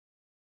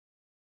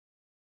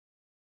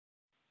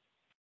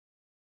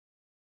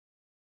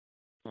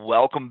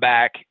Welcome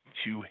back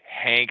to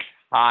Hank's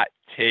Hot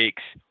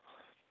Takes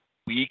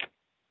Week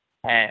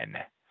 10.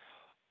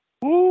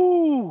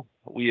 Woo!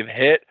 We have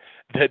hit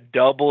the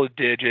double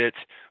digits,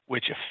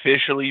 which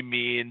officially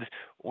means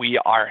we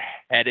are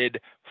headed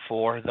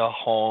for the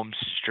home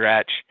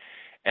stretch,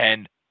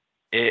 and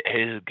it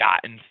has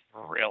gotten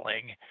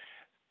thrilling.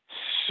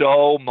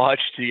 So much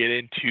to get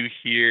into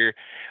here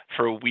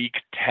for Week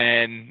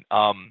 10.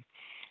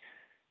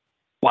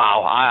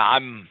 Wow,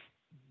 I'm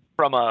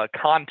from a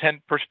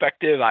content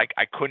perspective, I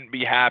couldn't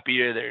be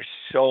happier. There's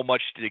so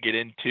much to get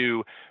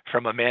into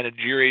from a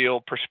managerial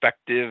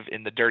perspective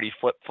in the Dirty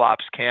Flip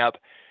Flops camp.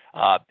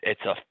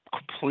 It's a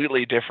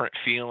completely different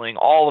feeling.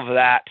 All of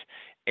that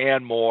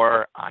and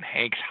more on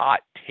Hank's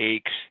Hot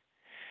Takes.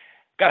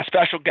 Got a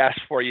special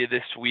guest for you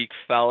this week,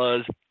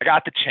 fellas. I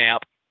got the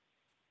champ.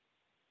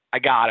 I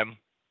got him.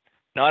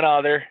 None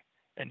other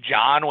than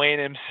John Wayne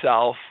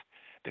himself,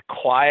 the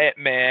quiet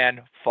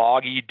man,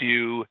 Foggy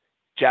Dew,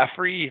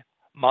 Jeffrey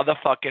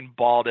motherfucking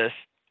Baldus.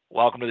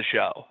 Welcome to the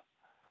show.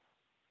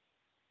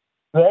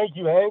 Thank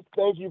you, Hank.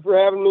 Thank you for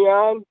having me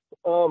on.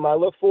 I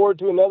look forward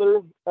to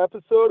another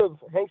episode of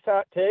Hank's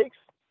Hot Takes.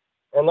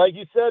 And like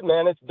you said,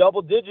 man, it's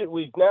double-digit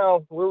week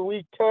now. We're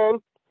week 10.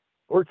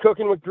 We're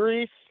cooking with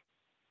grease.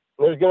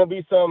 There's going to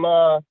be some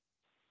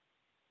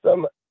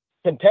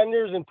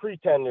contenders and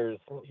pretenders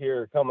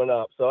here coming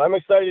up. So I'm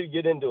excited to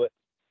get into it.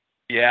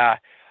 Yeah.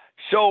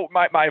 So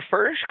my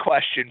first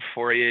question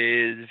for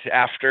you is,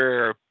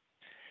 after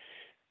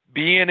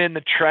being in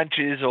the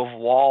trenches of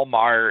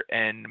Walmart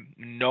and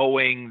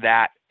knowing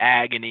that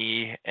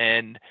agony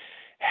and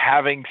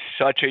having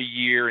such a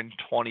year in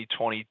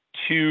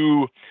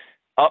 2022,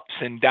 ups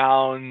and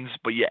downs,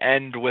 but you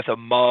end with a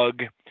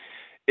mug,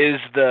 is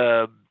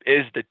the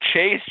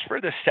chase for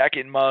the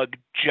second mug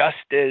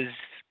just as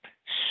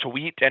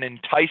sweet and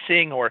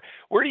enticing, or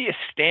where do you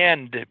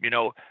stand,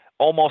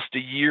 almost a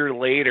year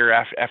later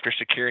after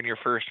securing your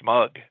first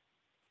mug?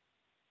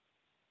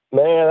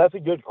 Man, that's a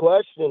good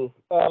question.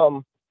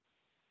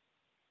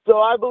 So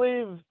I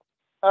believe,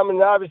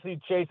 obviously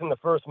chasing the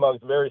first mug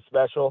is very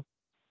special,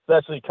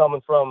 especially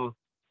coming from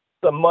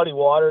some muddy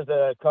waters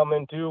that I come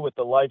into with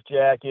the life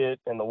jacket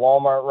and the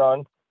Walmart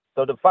run.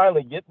 So to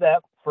finally get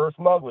that first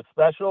mug was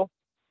special,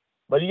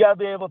 but you got to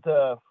be able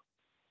to,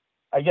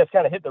 I guess,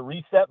 kind of hit the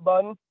reset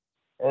button.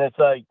 And it's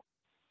like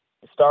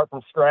start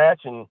from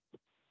scratch. And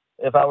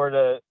if I were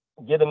to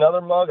get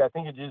another mug, I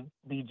think it'd just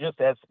be just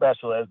as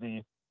special as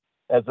the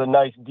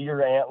nice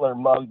deer antler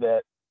mug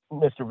that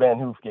Mr. Van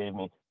Hoof gave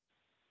me.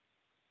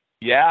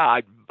 Yeah,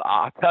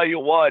 I'll tell you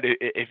what,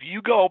 if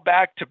you go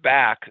back to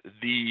back,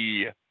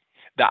 the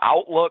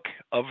outlook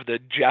of the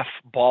Jeff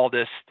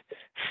Baldus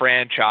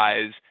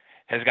franchise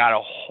has got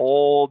a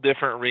whole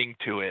different ring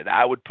to it.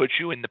 I would put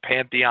you in the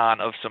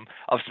pantheon of some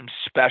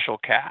special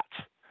cats.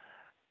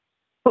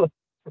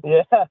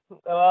 Yeah,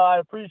 I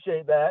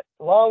appreciate that.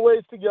 Long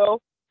ways to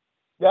go.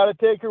 Got to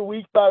take her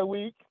week by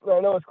week.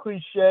 I know it's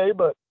cliche,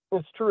 but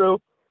it's true.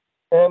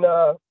 And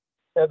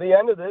at the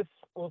end of this,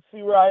 we'll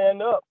see where I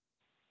end up.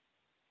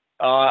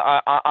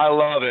 I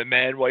love it,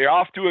 man. Well, you're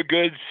off to a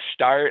good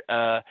start.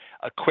 A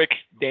quick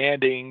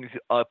standings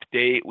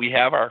update. We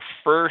have our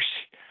first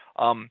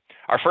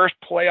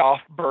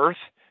playoff berth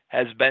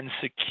has been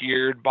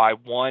secured by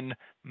one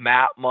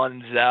Matt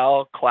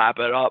Munzel. Clap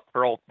it up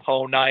for old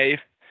Toe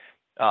Knife.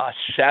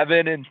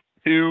 7-2.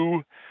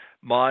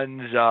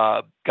 Munz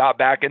got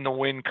back in the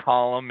win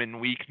column in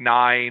week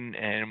 9,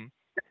 and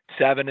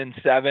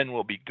 7-7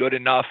 will be good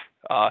enough.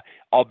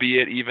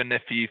 Albeit even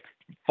if he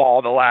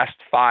fall the last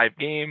 5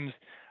 games,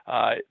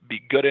 be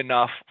good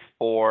enough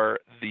for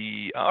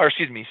 7-6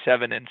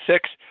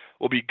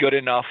 will be good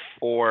enough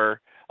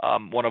for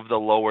one of the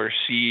lower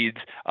seeds.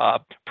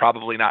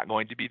 Probably not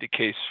going to be the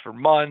case for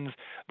Munz,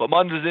 but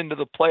Munz is into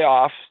the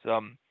playoffs.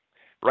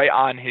 Right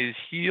on his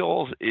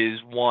heels is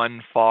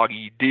one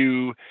Foggy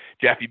Dew,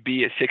 Jeffy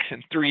B at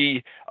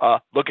 6-3,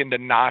 looking to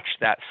notch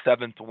that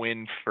 7th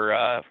win for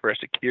a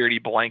security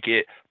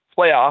blanket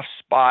playoff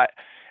spot.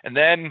 And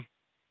then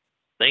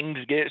things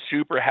get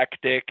super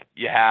hectic.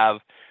 You have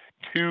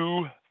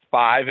 2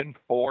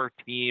 5-4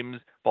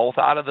 teams, both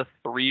out of the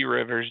Three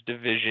Rivers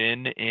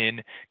division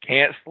in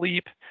Can't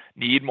Sleep,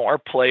 Need More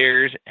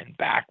Players, and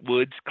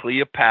Backwoods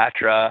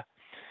Cleopatra.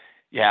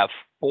 You have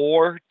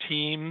 4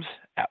 teams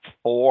at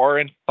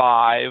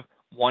 4-5,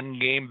 1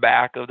 game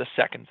back of the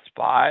second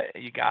spot.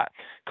 You got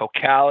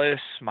Cocalis,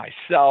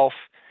 myself,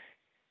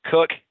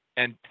 Cook,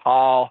 and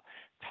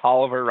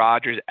Tolliver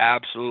Rogers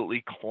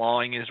absolutely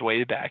clawing his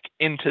way back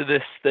into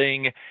this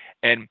thing.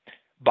 And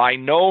by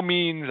no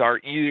means are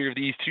either of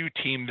these 2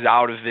 teams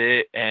out of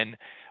it. And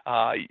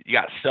you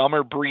got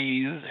Summer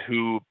Breeze,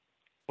 who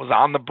was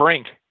on the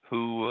brink,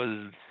 who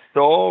was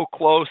so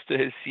close to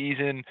his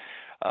season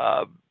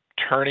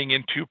turning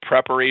into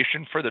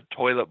preparation for the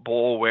Toilet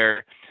Bowl,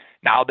 where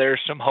now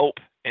there's some hope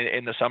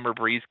in the Summer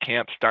Breeze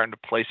camp, starting to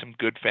play some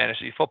good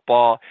fantasy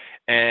football.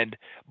 And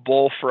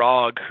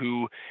Bullfrog,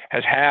 who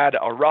has had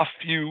a rough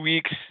few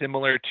weeks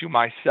similar to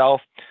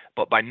myself,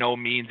 but by no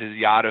means is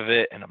he out of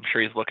it, and I'm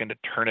sure he's looking to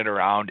turn it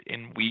around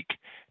in week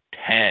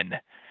 10.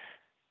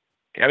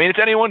 I mean, it's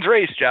anyone's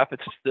race, Jeff.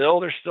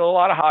 There's still a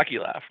lot of hockey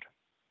left.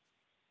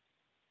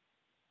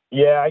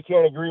 Yeah, I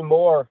can't agree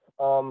more.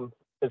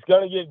 It's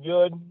going to get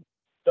good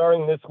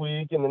starting this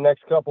week and the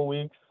next couple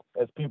weeks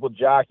as people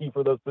jockey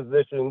for those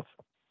positions.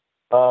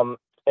 And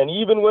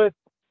even with,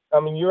 I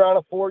mean, you're on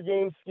a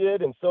 4-game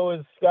skid, and so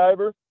is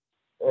Skyver,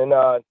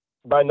 and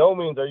by no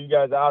means are you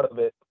guys out of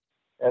it.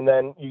 And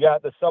then you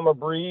got the summer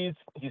breeze.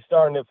 He's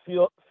starting to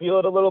feel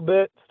it a little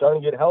bit,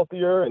 starting to get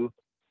healthier, and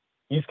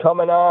he's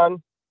coming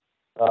on.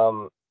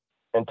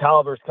 And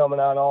Tolliver's coming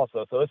on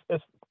also. So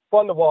it's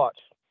fun to watch.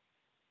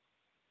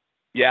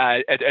 Yeah,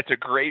 it's a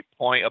great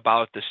point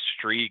about the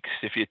streaks.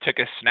 If you took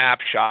a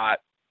snapshot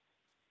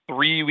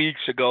 3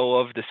 weeks ago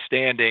of the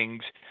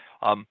standings,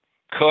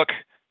 Cook,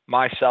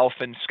 myself,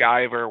 and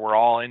Skyver were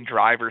all in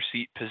driver's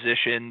seat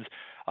positions.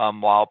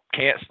 While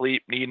Can't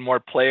Sleep, Need More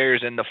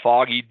Players, and the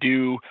Foggy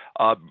Dew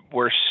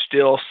we're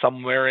still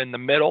somewhere in the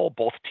middle.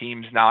 Both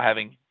teams now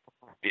having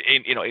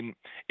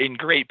in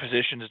great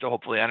positions to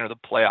hopefully enter the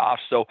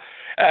playoffs. So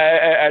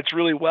it's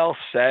really well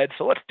said.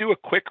 So let's do a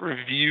quick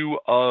review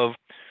of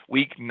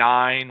Week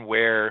 9,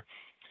 where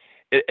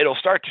it'll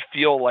start to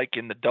feel like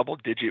in the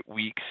double-digit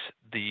weeks,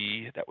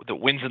 the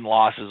wins and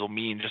losses will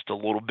mean just a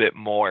little bit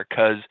more,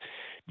 because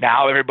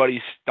now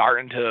everybody's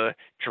starting to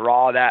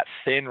draw that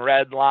thin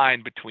red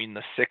line between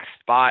the 6th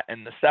spot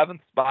and the 7th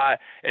spot,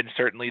 and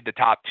certainly the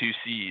top 2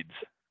 seeds.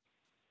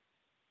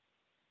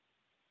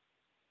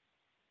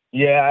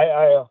 Yeah,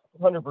 I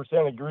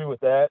 100% agree with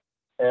that.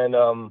 And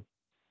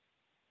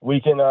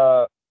we can,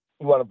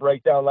 you want to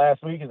break down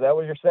last week? Is that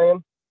what you're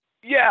saying?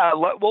 Yeah,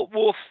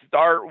 we'll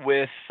start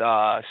with,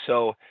 last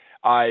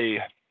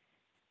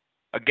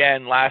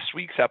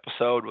week's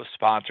episode was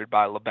sponsored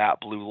by Labatt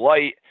Blue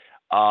Light.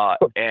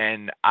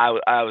 And I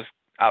was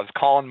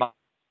calling my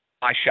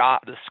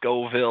shot, the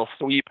Scoville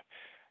sweep.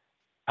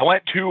 I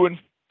went 2-3.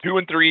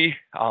 It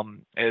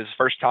was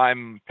first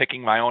time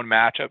picking my own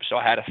matchup, so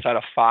I had a set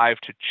of 5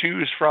 to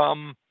choose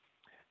from.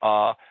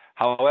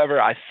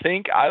 However, I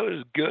think I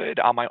was good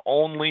on my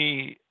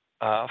only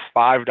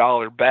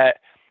 $5 bet.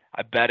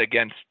 I bet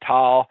against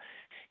Tal.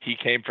 He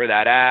came for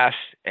that ass,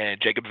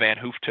 and Jacob Van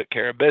Hoof took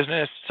care of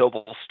business. So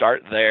we'll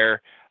start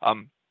there.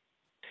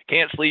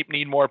 Can't Sleep,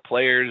 Need More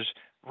Players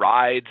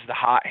rides the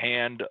hot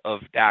hand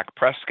of Dak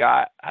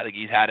Prescott. I think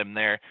he's had him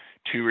there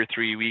 2 or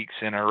 3 weeks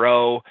in a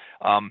row.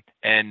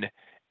 And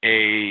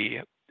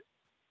a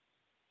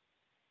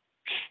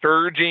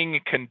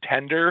surging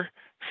contender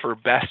for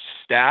best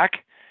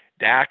stack,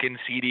 Dak and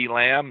CeeDee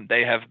Lamb,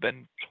 they have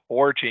been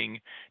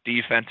torching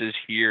defenses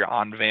here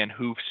on Van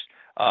Hoof's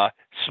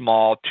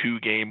small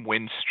 2-game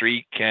win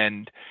streak.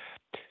 And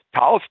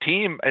Tal's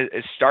team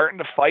is starting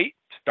to fight,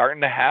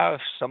 starting to have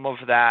some of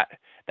that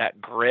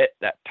grit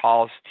that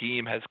Tal's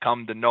team has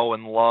come to know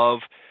and love.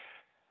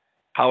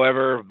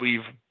 However,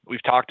 we've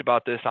talked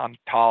about this on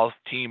Tal's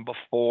team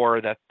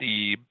before, that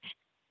the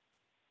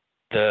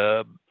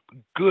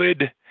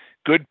good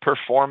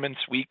performance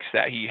weeks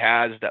that he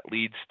has that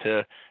leads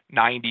to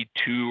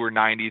 92 or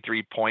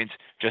 93 points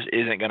just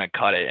isn't going to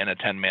cut it in a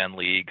 10-man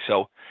league.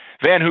 So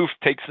Van Hoof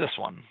takes this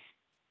one.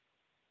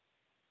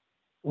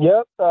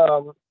 Yep.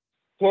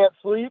 Can't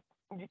Sleep,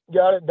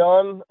 got it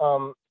done.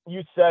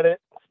 You said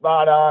it,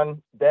 spot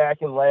on.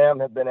 Dak and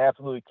Lamb have been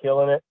absolutely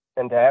killing it,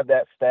 and to have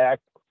that stack,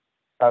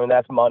 I mean,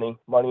 that's money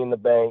in the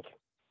bank.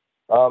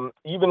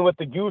 Even with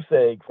the goose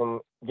egg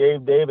from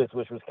Gabe Davis,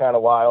 which was kind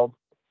of wild.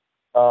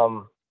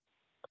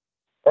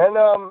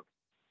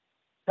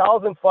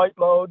 Tal's in fight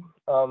mode.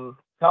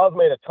 Tal's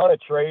made a ton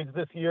of trades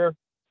this year,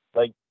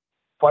 like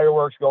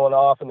fireworks going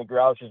off in the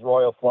Grouch's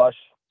Royal Flush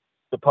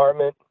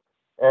department.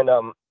 And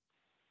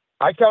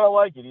I kind of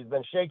like it. He's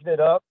been shaking it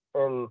up.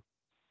 And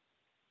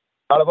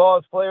out of all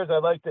his players, I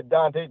like the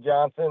Dante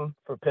Johnson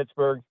for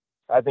Pittsburgh.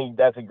 I think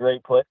that's a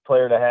great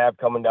player to have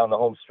coming down the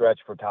home stretch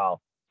for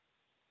Tal.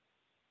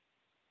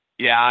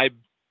 Yeah,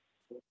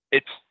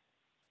 it's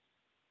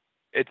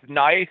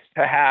nice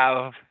to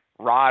have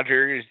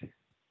Rodgers,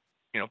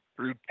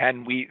 through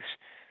 10 weeks,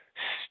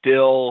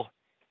 still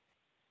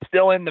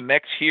in the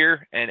mix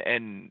here,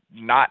 and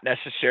not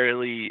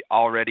necessarily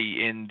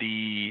already in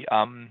the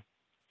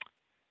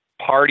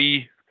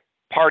party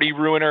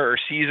ruiner or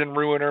season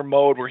ruiner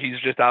mode where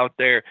he's just out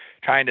there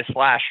trying to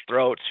slash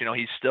throats.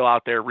 He's still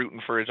out there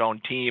rooting for his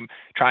own team,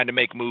 trying to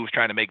make moves,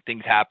 trying to make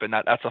things happen.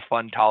 That's a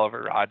fun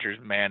Tolliver Rodgers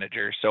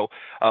manager. So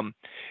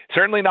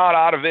certainly not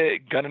out of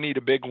it. Gonna need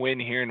a big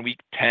win here in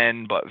week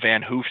 10, but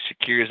Van Hoof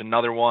secures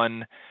another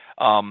one.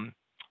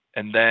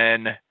 And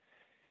then,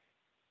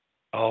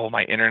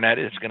 my internet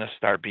is going to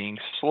start being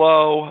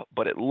slow,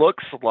 but it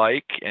looks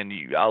like, and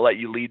I'll let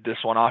you lead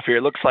this one off here.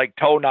 It looks like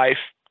Toe Knife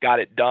got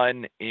it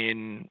done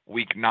in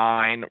week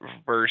 9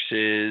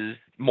 versus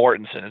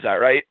Mortensen. Is that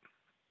right?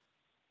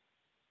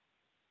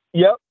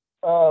 Yep.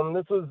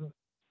 Munzie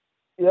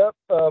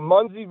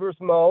versus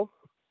Mo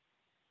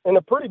in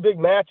a pretty big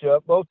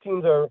matchup. Both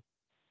teams are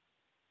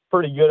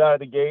pretty good out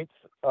of the gates.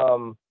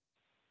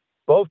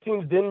 Both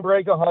teams didn't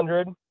break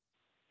 100.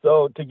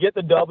 So to get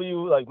the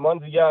W like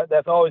Munzie got,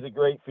 that's always a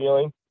great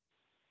feeling.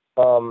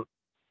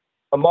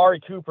 Amari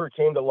Cooper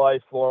came to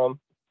life for him.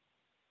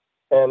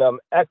 And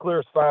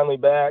Eckler's finally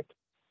back,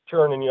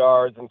 churning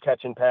yards and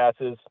catching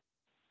passes.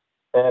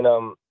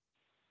 And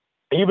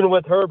even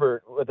with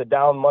Herbert, with a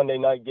down Monday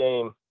night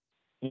game,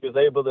 he was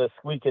able to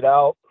squeak it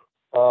out.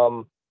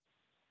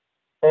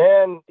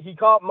 And he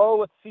caught Mo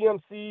with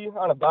CMC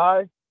on a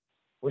bye,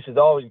 which is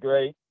always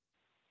great.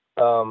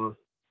 I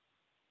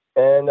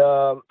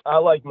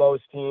like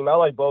Mo's team. I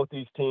like both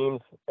these teams,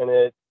 and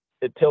it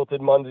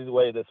tilted Munsey's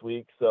way this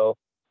week. So,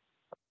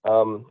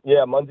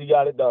 Munsey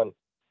got it done.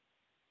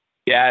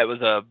 Yeah, it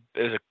was a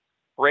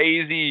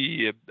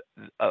crazy,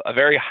 a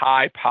very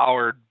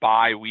high-powered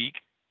bye week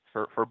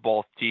for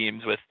both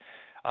teams with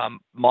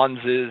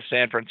Muns's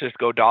San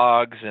Francisco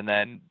Dogs, and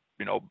then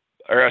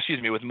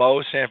with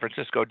Mo's San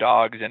Francisco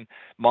Dogs, and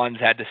Muns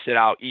had to sit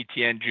out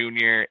Etienne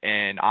Jr.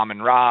 and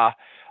Amon-Ra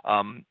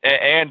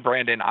and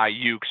Brandon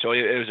Ayuk. So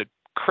it was a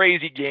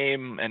crazy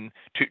game, and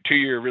to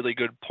your really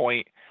good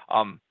point,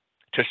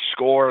 to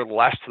score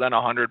less than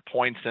 100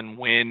 points and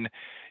win,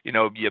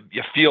 you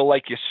feel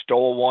like you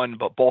stole one,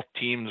 but both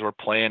teams were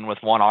playing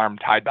with one arm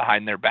tied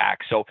behind their back.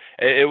 So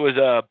it was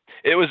a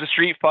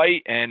street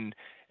fight, and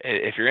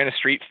if you're in a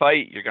street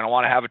fight, you're going to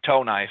want to have a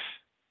toe knife.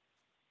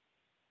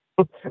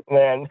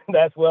 Man,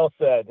 that's well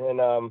said.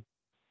 And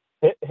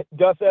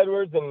Gus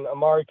Edwards and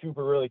Amari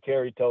Cooper really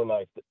carried toe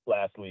knife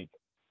last week.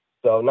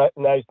 So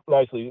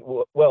nicely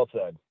well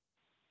said.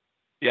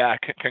 Yeah,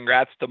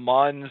 congrats to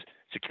Muns.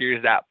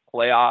 Secures that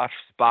playoff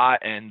spot,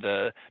 and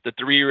the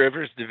Three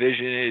Rivers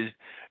division is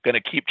going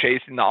to keep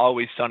chasing the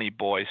Always Sunny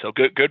boys. So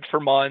good for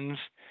Muns.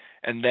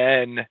 And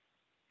then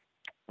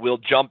we'll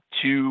jump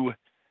to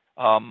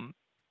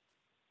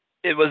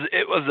it was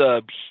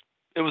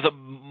a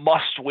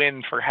must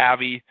win for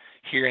Javi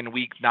here in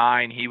week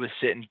 9. He was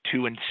sitting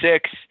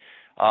 2-6.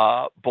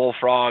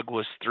 Bullfrog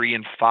was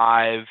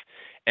 3-5,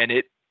 and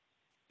it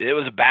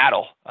was a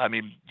battle. I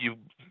mean,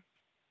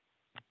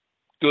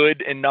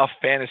 good enough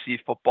fantasy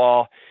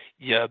football.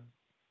 You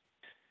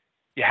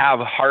have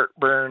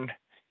heartburn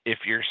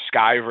if you're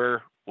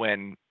Skyver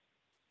when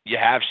you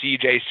have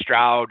CJ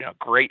Stroud, a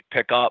great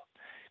pickup,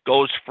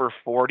 goes for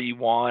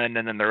 41,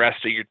 and then the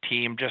rest of your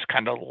team just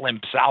kind of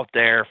limps out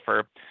there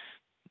for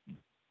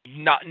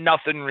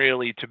nothing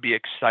really to be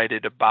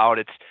excited about.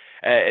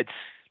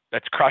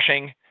 It's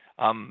crushing.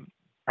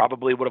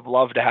 Probably would have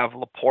loved to have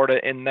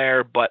Laporta in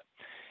there, but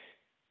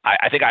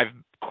I think I've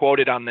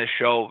quoted on this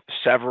show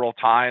several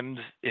times,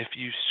 if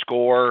you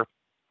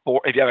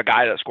have a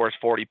guy that scores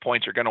 40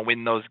 points, you're going to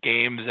win those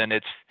games, and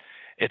it's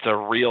a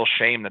real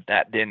shame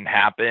that didn't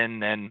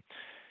happen. And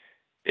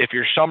if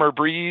you're Summer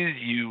Breeze,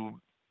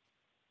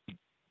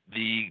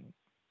 the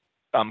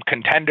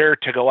contender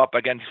to go up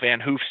against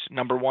Van Hoof's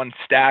number 1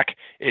 stack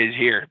is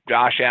here.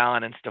 Josh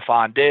Allen and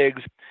Stephon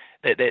Diggs.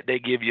 They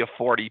give you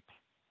 40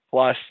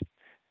 plus.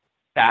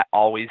 That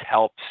always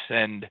helps.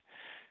 And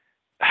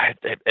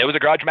it was a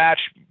grudge match.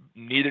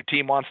 Neither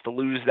team wants to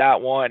lose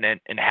that one, and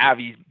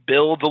Javi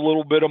builds a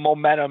little bit of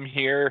momentum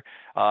here,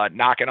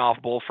 knocking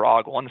off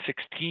Bullfrog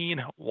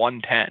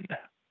 116-110.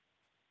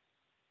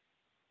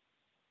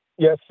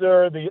 Yes,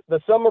 sir. The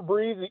Summer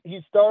Breeze,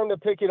 he's starting to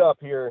pick it up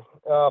here.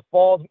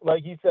 Fall's,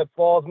 like he said,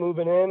 fall's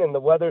moving in and the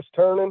weather's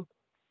turning.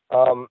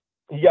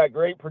 He got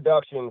great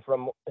production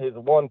from his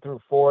 1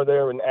 through 4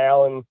 there in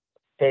Allen,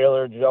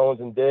 Taylor, Jones,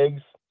 and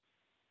Diggs.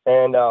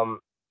 And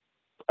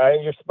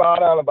you're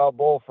spot on about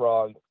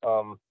Bullfrog.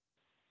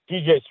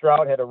 CJ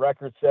Stroud had a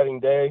record-setting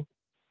day,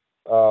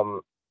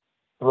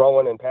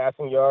 throwing and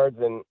passing yards,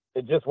 and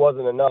it just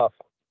wasn't enough.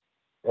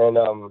 And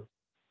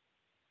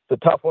the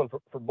tough one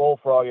for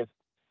Bullfrog is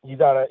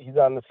he's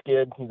on the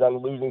skid, he's on the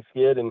losing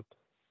skid, and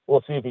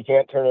we'll see if he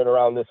can't turn it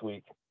around this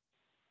week.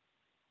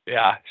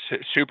 Yeah,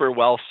 super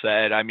well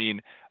said. I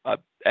mean,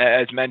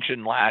 as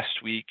mentioned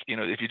last week,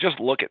 if you just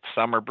look at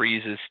Summer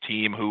Breeze's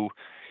team, who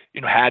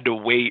had to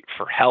wait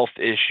for health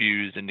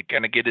issues and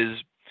kind of get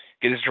his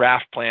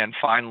draft plan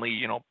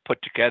finally,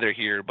 put together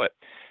here. But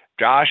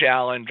Josh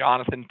Allen,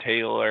 Jonathan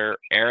Taylor,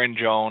 Aaron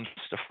Jones,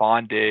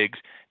 Stephon Diggs,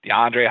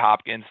 DeAndre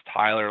Hopkins,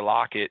 Tyler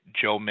Lockett,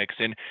 Joe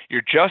Mixon.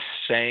 You're just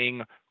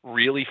saying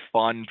really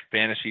fun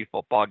fantasy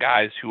football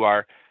guys who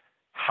are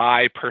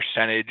high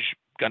percentage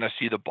going to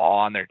see the ball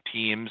on their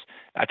teams.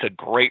 That's a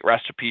great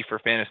recipe for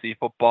fantasy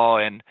football,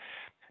 and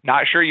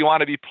not sure you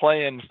want to be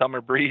playing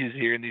Summer Breeze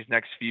here in these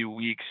next few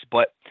weeks,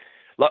 but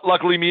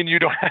luckily me and you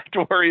don't have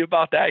to worry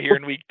about that here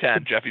in week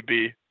 10, Jeffy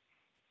B.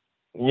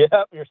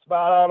 Yep, you're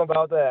spot on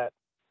about that.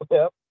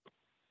 Yep.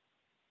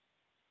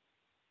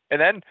 And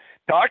then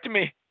talk to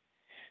me.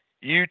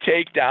 You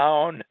take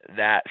down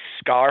that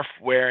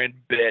scarf-wearing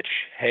bitch,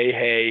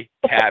 hey,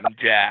 Captain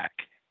Jack.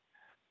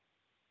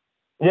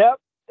 Yep,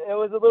 it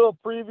was a little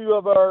preview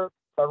of our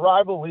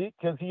rival week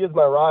because he is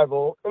my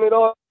rival, and it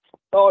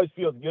always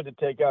feels good to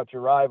take out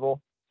your rival.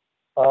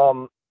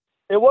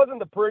 It wasn't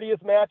the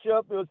prettiest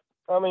matchup. It was,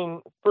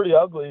 pretty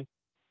ugly.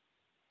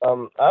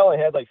 I only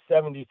had like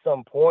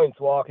 70-some points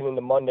walking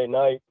into Monday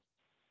night,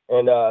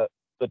 and the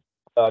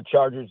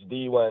Chargers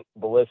D went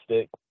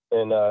ballistic,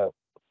 and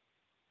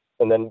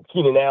And then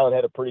Keenan Allen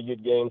had a pretty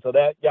good game, so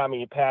that got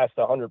me past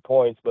 100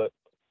 points. But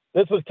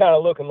this was kind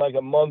of looking like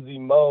a Mumsy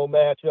Mo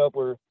matchup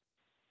where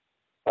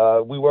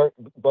we weren't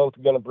both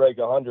going to break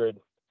 100.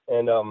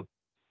 And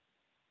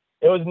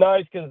it was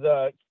nice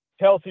because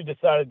Kelsey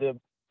decided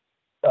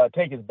to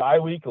take his bye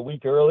week a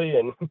week early,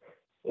 and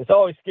it's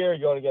always scary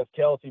going against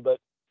Kelsey, but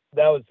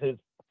that was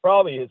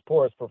probably his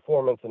poorest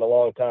performance in a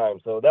long time.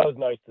 So that was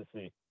nice to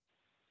see.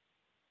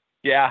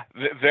 Yeah,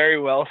 very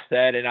well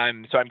said. And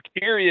I'm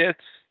curious,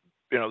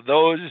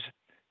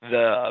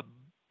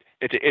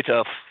 it's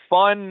a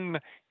fun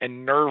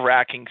and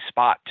nerve-wracking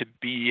spot to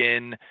be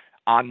in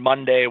on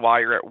Monday while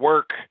you're at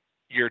work.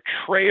 You're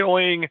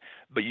trailing,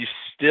 but you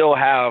still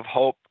have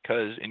hope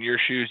because in your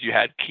shoes you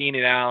had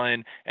Keenan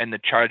Allen and the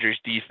Chargers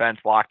defense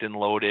locked and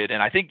loaded.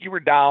 And I think you were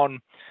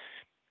down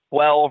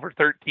 12 or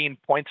 13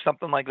 points,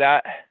 something like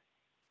that.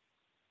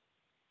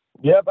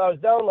 Yep, I was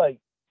down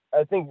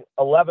I think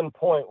 11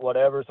 point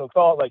whatever, so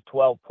call it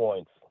 12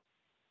 points.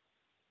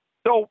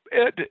 So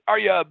are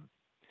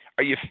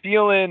you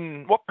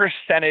feeling, what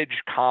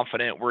percentage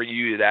confident were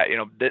you that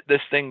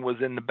this thing was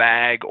in the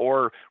bag,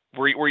 or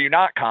were you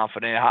not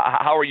confident?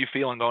 How are you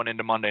feeling going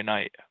into Monday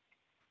night?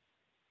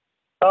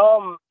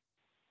 To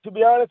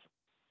be honest,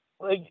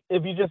 I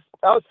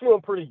was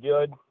feeling pretty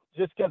good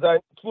just because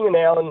Keenan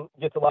Allen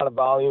gets a lot of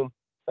volume.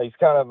 He's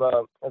kind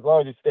of as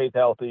long as he stays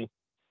healthy,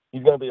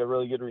 he's going to be a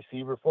really good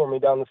receiver for me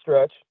down the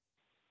stretch.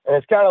 And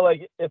it's kind of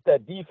like if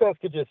that defense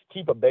could just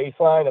keep a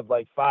baseline of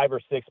 5 or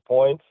 6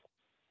 points,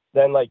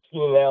 then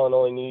Keenan Allen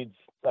only needs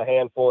a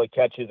handful of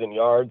catches and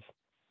yards,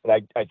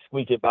 and I'd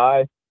squeak it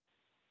by.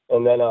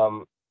 And then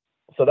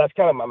so that's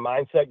kind of my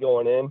mindset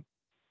going in.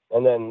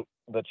 And then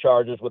the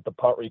Chargers with the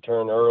punt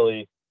return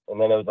early, and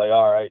then it was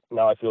all right,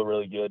 now I feel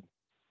really good.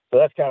 So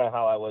that's kind of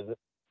how I was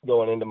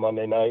going into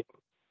Monday night.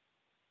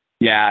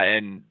 Yeah,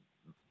 and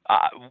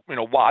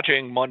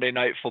watching Monday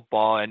Night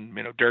Football and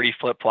Dirty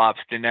Flip Flops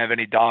didn't have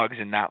any dogs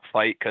in that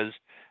fight because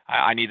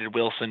I needed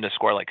Wilson to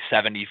score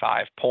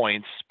 75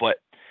 points. But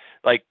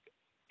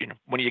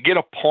when you get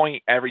a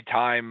point every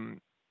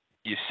time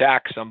you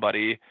sack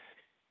somebody,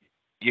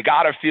 you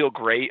got to feel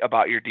great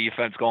about your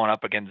defense going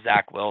up against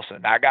Zach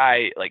Wilson. That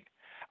guy,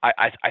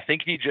 I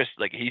think he just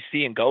he's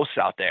seeing ghosts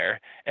out there,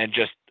 and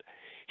just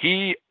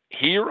he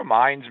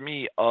reminds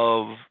me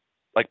of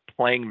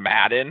playing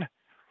Madden,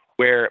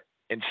 where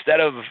instead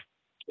of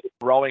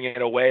throwing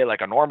it away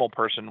like a normal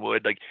person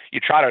would, you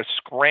try to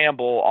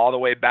scramble all the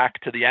way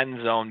back to the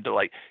end zone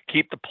to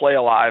keep the play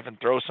alive and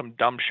throw some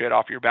dumb shit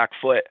off your back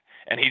foot,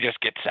 and he just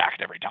gets sacked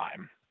every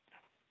time.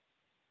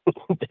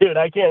 Dude,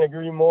 I can't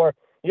agree more.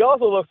 He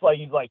also looks like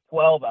he's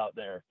 12 out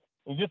there.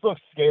 He just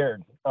looks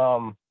scared.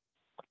 That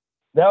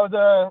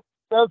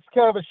was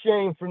kind of a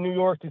shame for New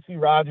York to see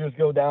Rodgers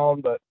go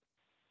down, but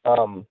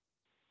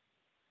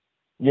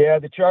yeah,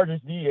 the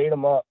Chargers D ate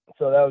him up,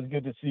 so that was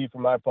good to see for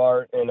my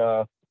part. And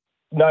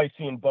nice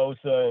seeing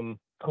Bosa and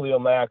Khalil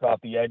Mack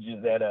off the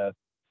edges at a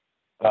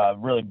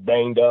really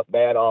banged up,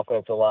 bad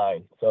offensive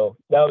line. So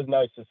that was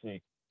nice to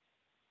see.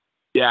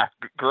 Yeah,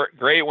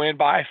 great win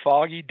by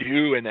Foggy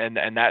Dew, and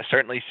that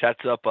certainly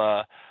sets up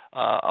a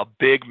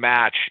big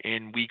match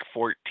in Week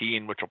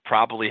 14, which will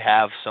probably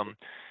have some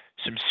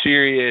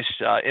serious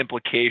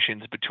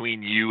implications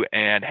between you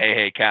and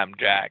Hey Captain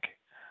Jack.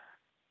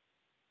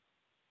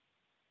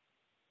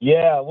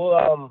 Yeah,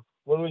 well,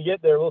 when we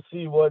get there, we'll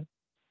see what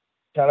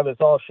kind of it's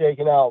all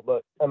shaking out,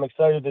 but I'm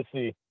excited to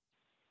see.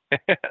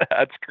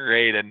 That's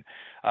great. And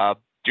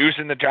Juice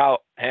in the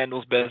Drought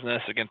handles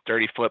business against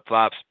Dirty Flip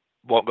Flops.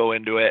 Won't go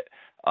into it.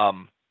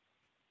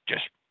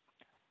 Just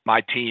my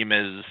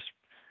team's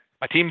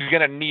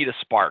going to need a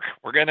spark.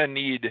 We're going to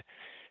need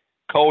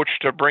coach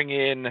to bring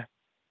in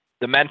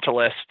the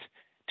mentalist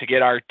to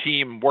get our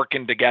team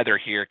working together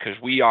here, because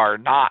we are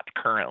not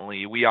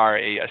currently. We are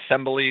a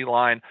assembly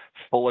line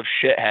full of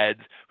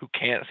shitheads who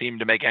can't seem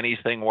to make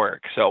anything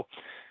work. So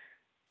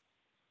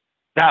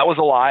that was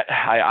a lot.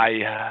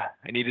 I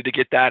needed to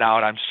get that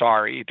out. I'm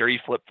sorry.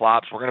 Dirty Flip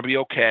Flops. We're going to be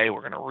okay.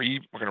 We're going to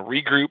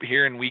regroup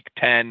here in Week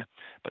 10.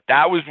 But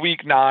that was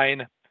Week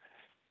 9.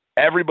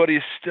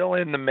 Everybody's still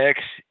in the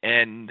mix,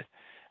 and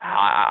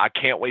I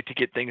can't wait to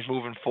get things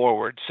moving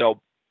forward.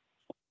 So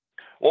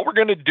what we're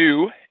going to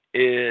do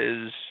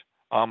is,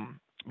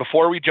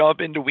 before we jump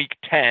into Week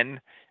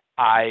 10,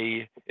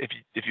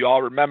 if you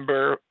all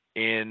remember,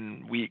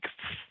 in Week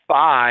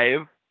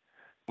 5,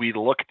 we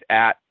looked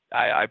at,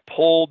 I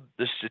pulled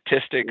the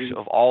statistics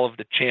of all of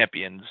the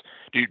champions.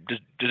 Does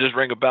this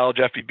ring a bell,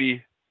 Jeffy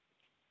B?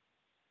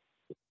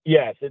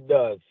 Yes, it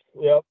does.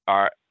 Yep.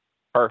 All right,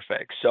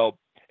 perfect. So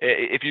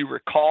if you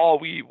recall,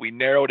 we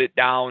narrowed it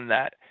down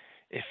that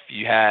if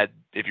you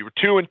were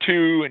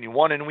 2-2 and you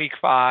won in Week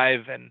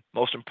 5, and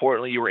most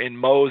importantly, you were in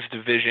Mo's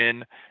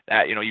division,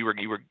 that you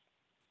were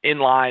in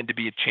line to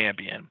be a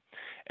champion.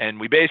 And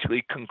we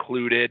basically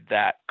concluded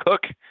that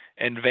Cook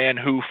and Van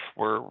Hoof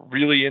were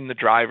really in the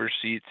driver's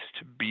seats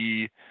to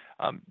be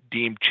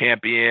deemed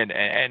champion,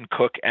 and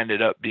Cook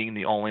ended up being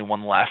the only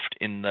one left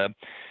in the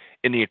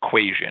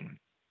equation.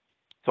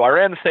 So I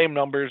ran the same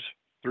numbers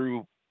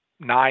through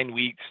 9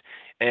 weeks,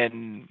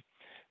 and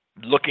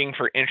looking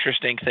for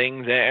interesting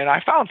things, and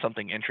I found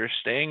something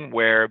interesting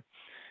where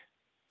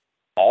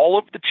all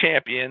of the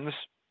champions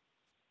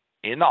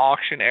in the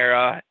auction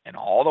era and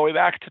all the way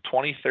back to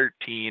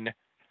 2013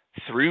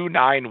 through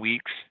 9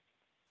 weeks,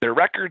 their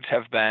records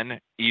have been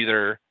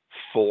either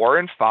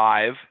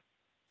 4-5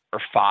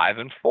 or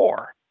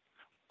 5-4,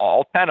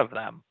 all 10 of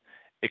them,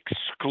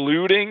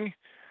 excluding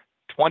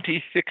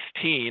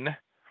 2016,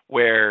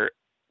 where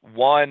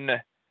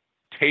one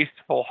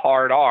Tasteful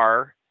Hard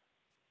R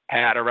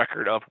had a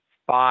record of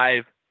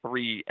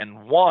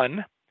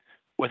 5-3-1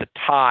 with a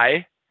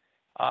tie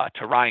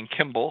to Ryan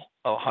Kimball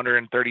of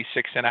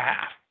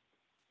 136.5.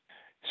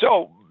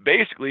 So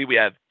basically, we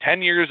have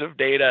 10 years of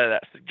data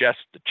that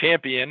suggests the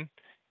champion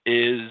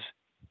is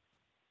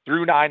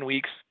through 9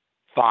 weeks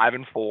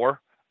 5-4 or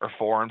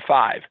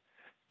 4-5.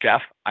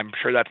 Jeff, I'm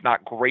sure that's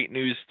not great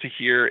news to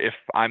hear if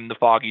I'm the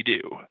Foggy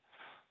Dew.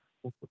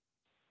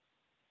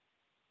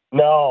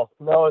 No,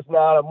 it's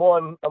not. I'm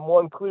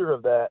one clear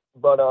of that.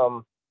 But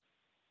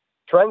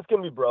trends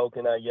can be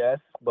broken, I guess.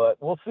 But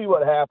we'll see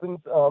what happens.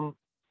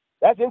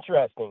 That's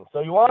interesting.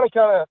 So you want to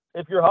kind of,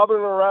 if you're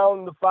hovering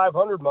around the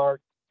 500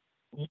 mark,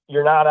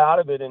 you're not out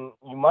of it, and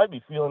you might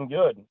be feeling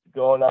good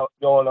going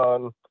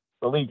on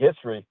the league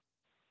history.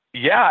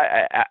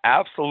 Yeah,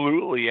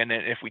 absolutely. And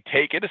if we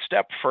take it a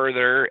step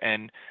further,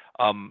 and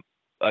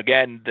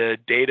again, the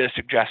data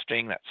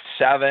suggesting that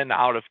 7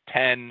 out of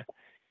 10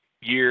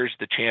 years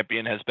the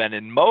champion has been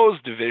in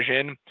Mo's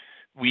division,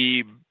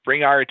 we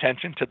bring our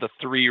attention to the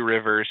Three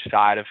Rivers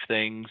side of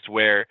things,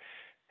 where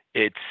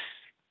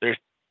there's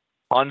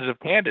tons of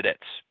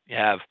candidates. You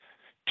have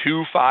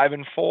 2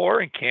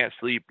 5-4 and Can't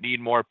Sleep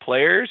Need More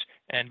Players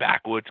and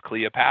Backwoods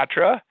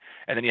Cleopatra,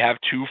 and then you have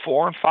 2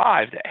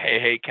 4-5, the Hey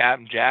Hey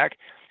Captain Jack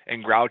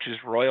and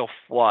Grouch's Royal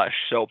Flush.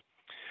 So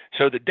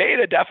the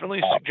data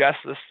definitely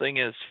suggests this thing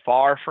is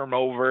far from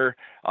over.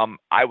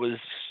 I was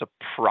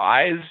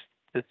surprised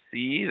to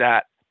see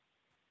that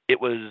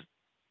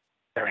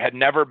there had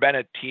never been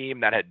a team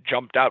that had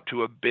jumped out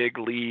to a big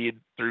lead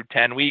through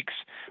 10 weeks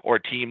or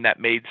a team that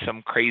made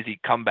some crazy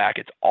comeback.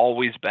 It's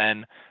always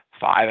been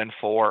 5-4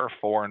 or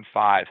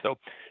 4-5. So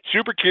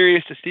super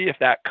curious to see if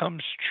that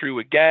comes true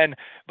again.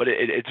 But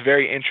it's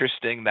very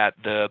interesting that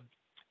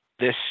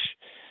this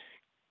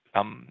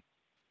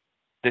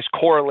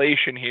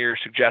correlation here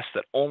suggests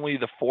that only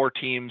the 4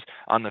 teams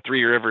on the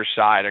Three Rivers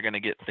side are going to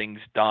get things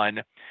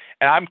done.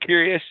 And I'm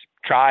curious,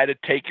 try to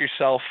take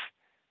yourself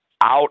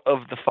out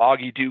of the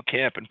Foggy Dew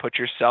camp and put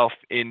yourself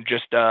in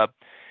just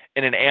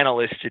in an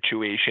analyst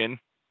situation.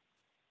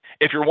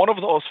 If you're one of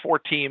those 4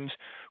 teams,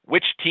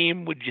 which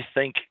team would you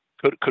think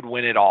could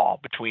win it all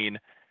between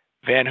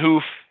Van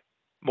Hoof,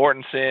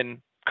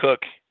 Mortensen,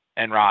 Cook,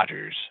 and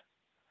Rogers?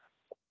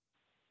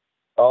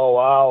 Oh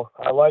wow,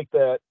 I like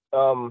that.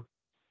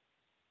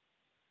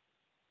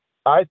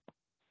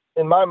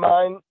 In my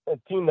mind, a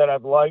team that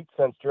I've liked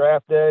since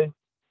draft day,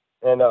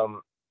 and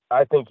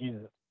I think he's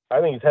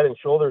head and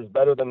shoulders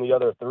better than the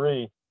other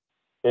 3,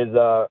 is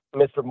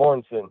Mr.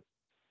 Mortensen.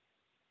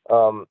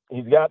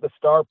 He's got the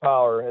star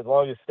power as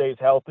long as he stays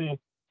healthy,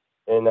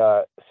 and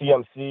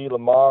CMC,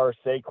 Lamar,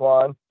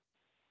 Saquon,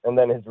 and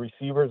then his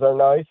receivers are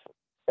nice.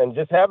 And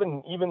just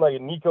having even like a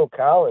Nico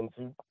Collins,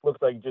 who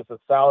looks like just a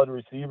solid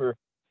receiver.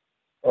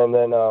 And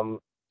then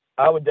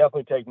I would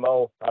definitely take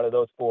Mo out of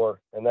those 4,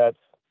 and that's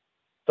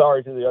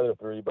sorry to the other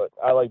 3, but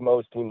I like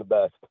Mo's team the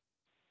best.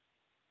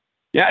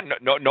 Yeah,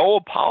 no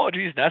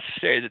apologies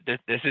necessary.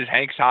 This is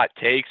Hank's hot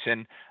takes,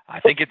 and I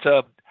think it's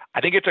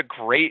a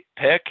great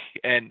pick,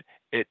 and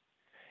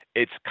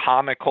it's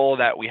comical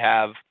that we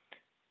have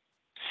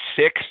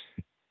 6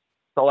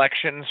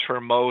 selections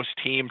for Mo's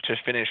team to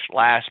finish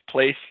last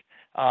place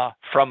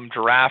from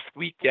draft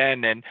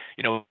weekend, and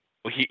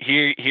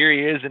here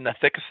he is in the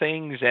thick of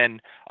things,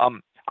 and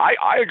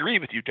I agree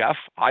with you, Jeff.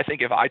 I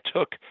think if I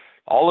took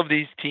all of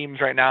these teams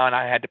right now and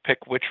I had to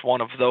pick which one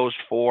of those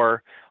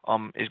 4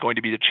 is going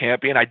to be the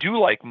champion, I do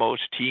like Mo's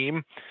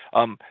team.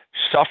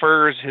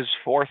 Suffers his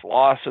 4th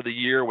loss of the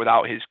year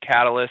without his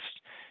catalyst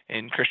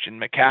in Christian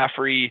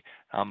McCaffrey.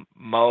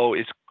 Mo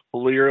is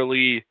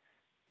clearly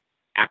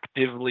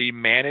actively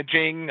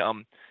managing.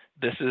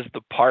 This is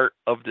the part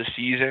of the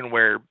season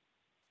where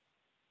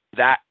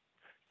that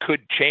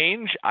could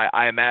change.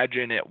 I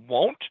imagine it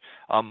won't.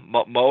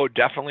 Mo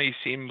definitely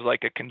seems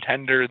like a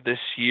contender this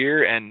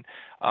year, and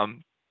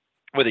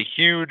with a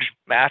huge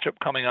matchup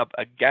coming up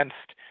against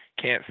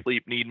Can't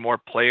Sleep Need More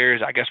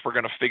Players, I guess we're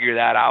going to figure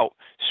that out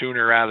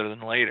sooner rather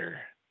than later.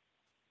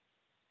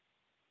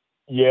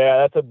 Yeah,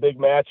 that's a big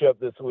matchup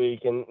this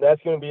week, and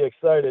that's going to be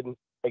exciting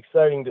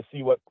to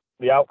see what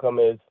the outcome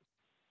is.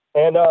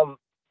 And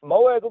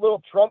Mo has a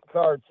little trump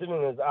card sitting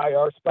in his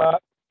IR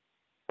spot.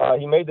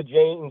 He made the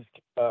James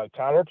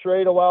Conner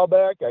trade a while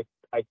back,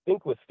 I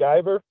think with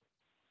Skyver,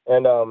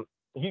 and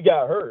he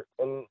got hurt,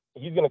 and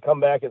he's going to come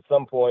back at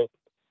some point.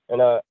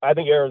 And I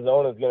think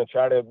Arizona is going to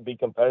try to be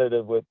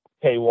competitive with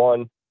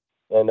K1,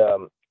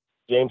 and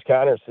James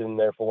Conner's sitting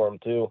there for him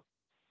too.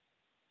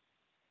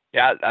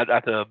 Yeah,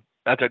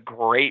 that's a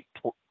great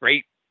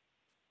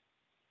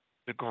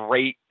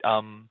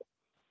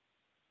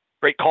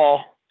great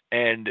call.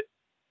 And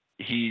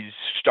he's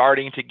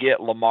starting to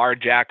get Lamar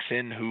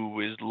Jackson, who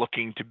is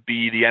looking to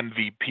be the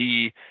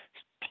MVP,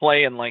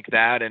 playing like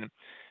that. And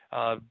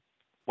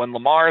when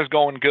Lamar is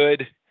going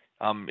good,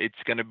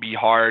 it's going to be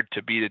hard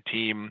to beat a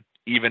team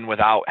even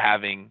without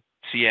having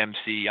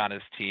CMC on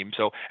his team.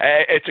 So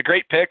it's a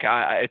great pick.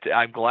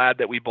 I'm glad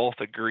that we both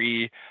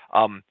agree.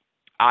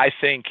 I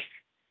think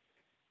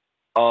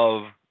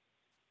of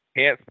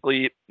Can't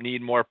Sleep,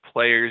 Need More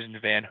Players, and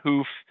Van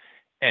Hoof,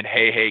 and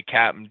Hey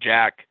Captain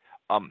Jack.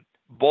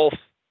 Both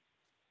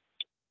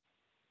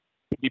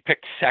be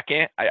picked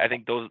second. I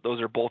think those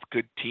are both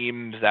good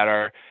teams that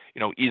are,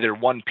 either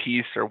one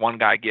piece or one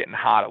guy getting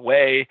hot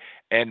away.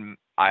 And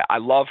I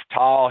love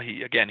Tal.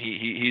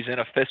 He's in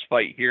a fist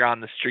fight here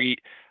on the street.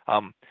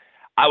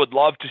 I would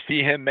love to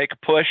see him make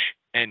a push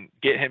and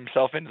get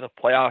himself into the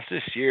playoffs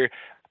this year,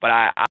 but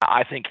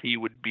I think he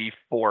would be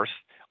fourth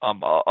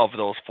of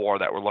those four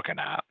that we're looking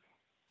at.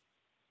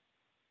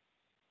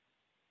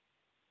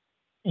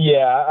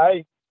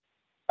 Yeah,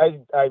 I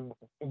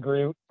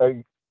agree.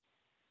 Can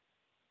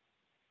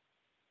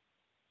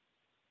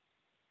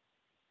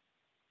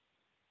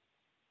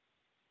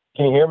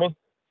you hear me?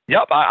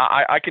 Yep,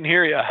 I can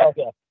hear you.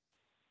 Okay.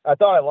 I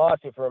thought I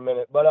lost you for a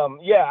minute, but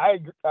yeah, I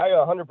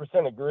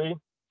 100% agree.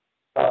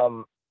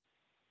 I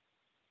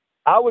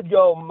would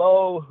go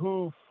Mo,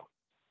 Hoof,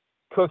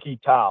 Cookie,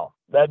 Tal.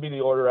 That'd be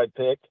the order I'd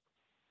pick.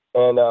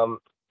 And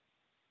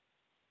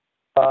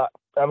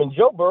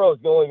Joe Burrow is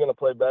only going to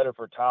play better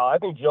for Tal. I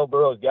think Joe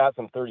Burrow's got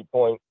some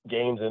 30-point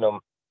games in him,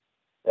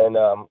 and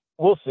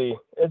we'll see.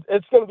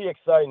 It's going to be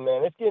exciting,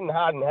 man. It's getting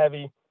hot and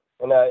heavy,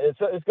 and it's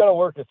going to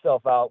work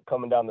itself out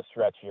coming down the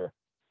stretch here.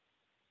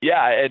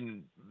 Yeah,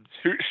 and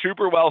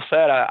super well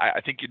said.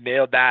 I think you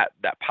nailed that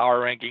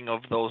power ranking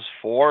of those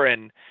four,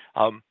 and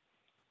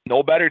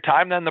no better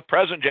time than the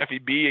present, Jeffy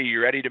B. Are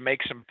you ready to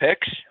make some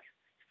picks?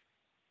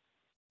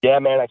 Yeah,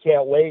 man, I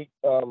can't wait.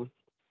 It's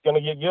going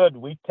to get good.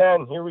 Week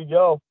 10, here we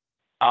go.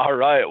 All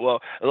right,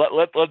 well,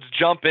 let's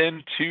jump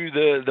into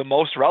the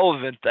most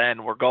relevant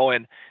then. We're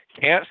going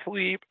Can't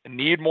Sleep,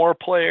 Need More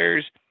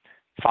Players,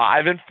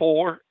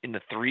 5-4 in the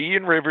 3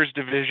 in Rivers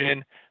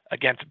division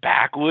against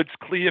Backwoods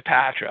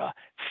Cleopatra,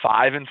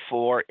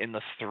 5-4 in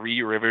the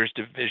 3 Rivers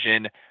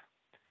division.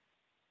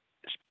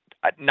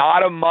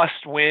 Not a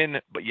must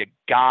win, but you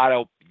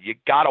gotta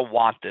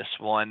want this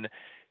one.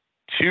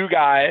 2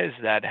 guys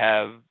that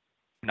have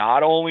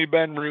not only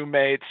been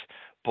roommates,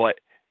 but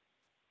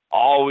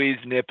always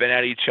nipping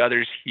at each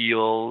other's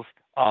heels.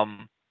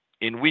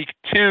 In week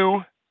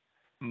 2,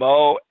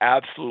 Mo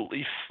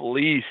absolutely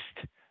fleeced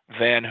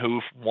Van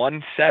Hoof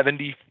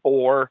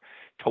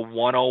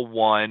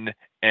 174-101,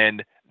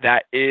 and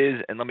that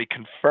is, and let me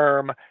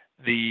confirm,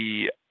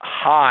 the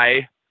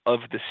high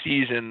of the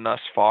season thus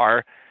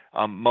far.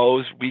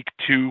 Mo's week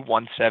 2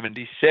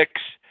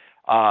 176.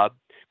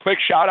 Quick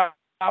shout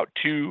out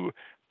to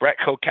Brett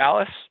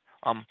Kokalis.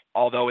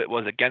 Although it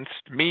was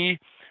against me,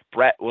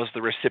 Brett was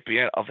the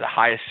recipient of the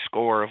highest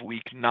score of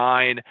week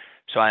 9.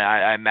 So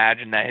I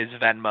imagine that his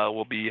Venmo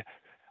will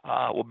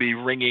be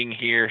ringing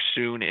here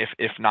soon,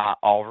 if not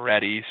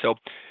already. So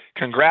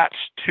congrats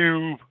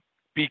to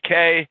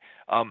BK.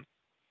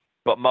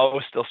 But Mo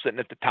is still sitting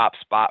at the top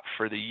spot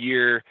for the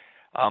year.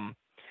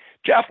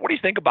 Jeff, what do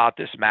you think about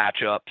this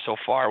matchup so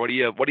far? What do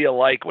you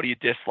like? What do you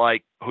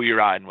dislike? Who you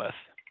riding with?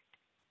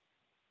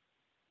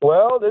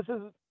 Well, this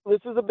is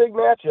a big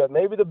matchup,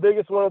 maybe the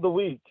biggest one of the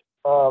week.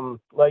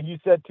 Like you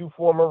said, 2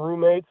 former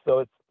roommates, so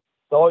it's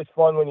always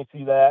fun when you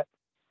see that.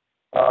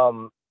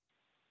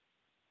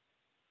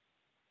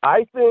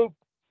 I think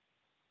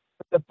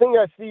the thing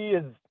I see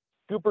is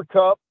Cooper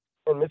Kupp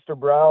and Mr.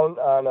 Brown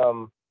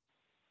on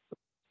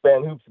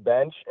Van Hoof's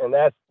bench, and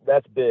that's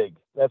big.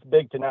 That's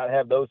big to not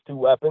have those 2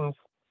 weapons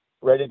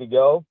ready to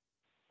go.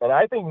 And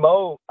I think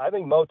Mo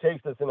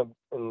takes this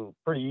in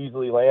pretty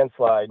easily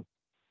landslide.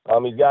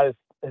 He's got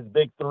his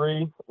big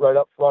 3 right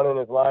up front in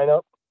his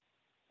lineup,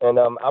 and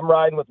I'm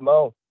riding with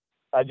Mo.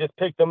 I just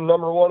picked him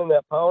number 1 in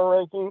that power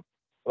ranking,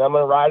 and I'm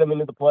going to ride him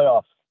into the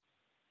playoffs.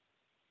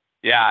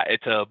 Yeah,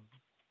 it's a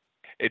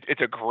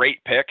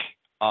great pick,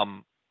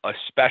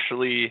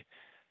 especially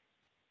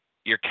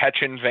you're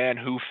catching Van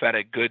Hoof at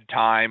a good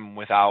time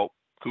without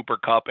Cooper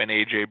Kupp and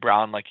A.J.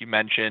 Brown, like you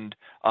mentioned.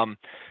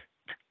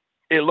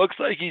 It looks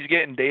like he's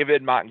getting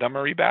David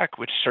Montgomery back,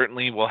 which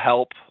certainly will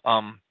help.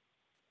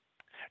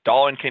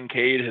 Dalton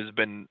Kincaid has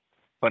been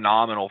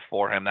phenomenal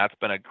for him. That's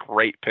been a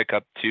great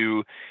pickup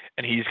too,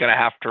 and he's going to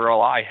have to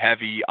rely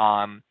heavy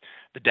on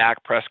the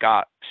Dak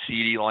Prescott,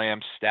 CeeDee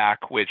Lamb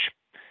stack, which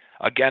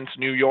against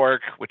New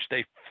York, which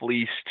they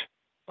fleeced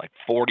like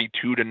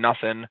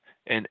 42-0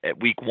 in at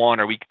week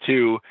 1 or week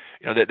 2,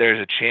 that there's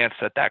a chance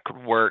that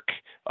could work.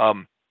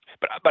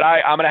 But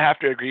I'm going to have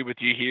to agree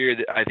with you here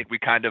that I think we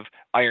kind of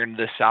ironed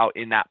this out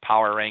in that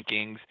power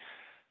rankings.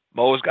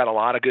 Mo's got a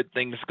lot of good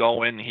things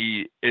going.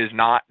 He is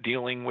not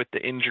dealing with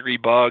the injury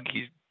bug.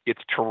 He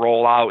gets to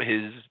roll out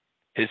his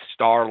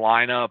star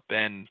lineup.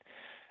 And,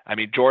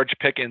 George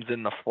Pickens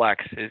in the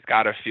flex has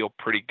got to feel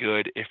pretty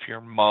good if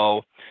you're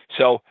Mo.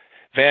 So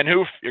Van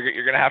Hoof, you're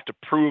going to have to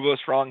prove us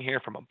wrong here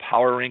from a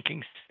power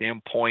ranking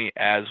standpoint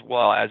as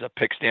well as a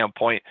pick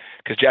standpoint,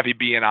 because Jeffy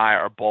B and I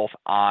are both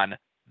on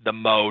the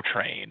Mo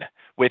train,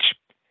 which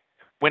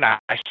when I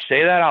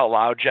say that out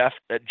loud, Jeff,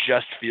 that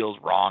just feels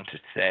wrong to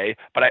say,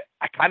 but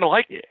I kind of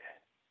like it.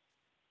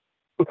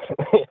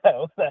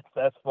 Yeah,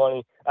 that's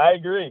funny. I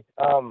agree.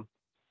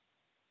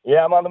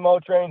 Yeah, I'm on the Mo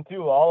train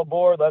too. All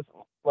aboard.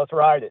 Let's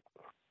ride it.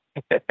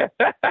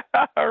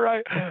 All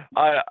right.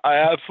 I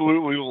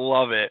absolutely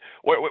love it.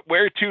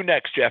 Where to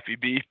next, Jeffy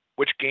B?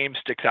 Which game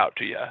sticks out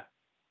to you?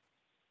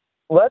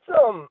 Let's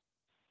oh,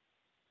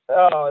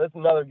 that's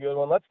another good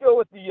one. Let's go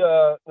with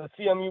the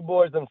CMU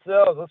boys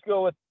themselves. Let's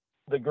go with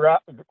the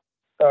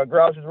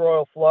Grouch's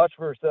Royal Flush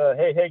versus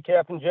Hey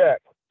Captain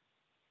Jack.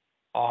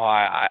 Oh,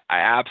 I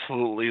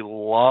absolutely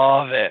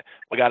love it.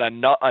 We got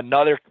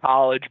another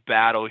college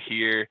battle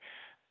here.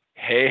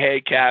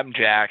 Hey Captain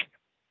Jack.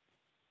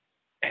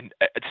 And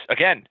it's,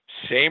 again,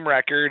 same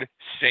record,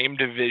 same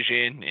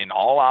division, an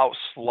all-out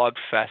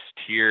slugfest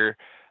here.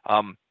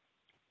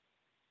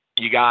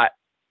 You got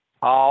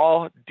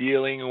Paul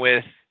dealing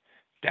with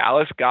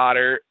Dallas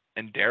Goddard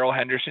and Darrell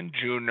Henderson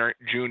Jr.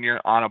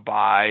 on a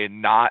bye.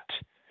 Not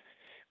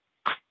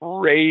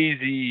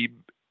crazy,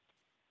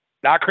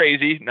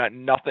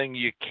 nothing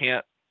you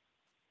can't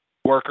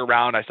work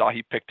around. I saw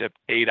he picked up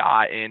Cade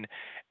Otton,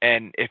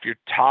 and if you're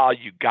Tal,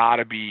 you got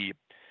to be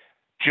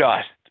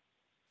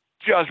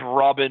just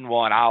rubbing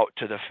one out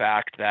to the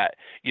fact that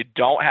you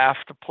don't have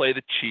to play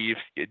the Chiefs,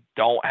 you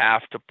don't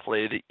have to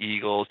play the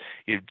Eagles,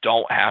 you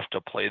don't have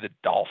to play the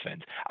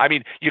Dolphins. I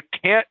mean, you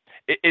can't.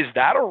 Is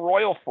that a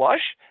royal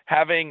flush,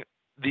 having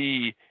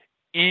the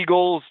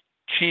Eagles,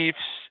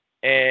 Chiefs,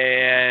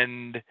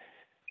 and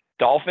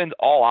Dolphins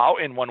all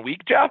out in 1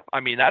 week, Jeff? I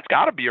mean, that's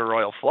got to be a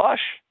royal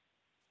flush.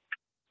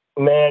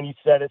 Man, you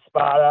said it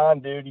spot on,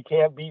 dude. You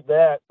can't beat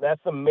that.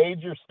 That's some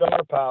major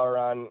star power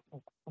on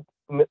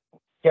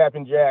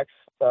Captain Jack's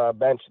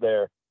bench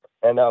there.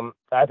 And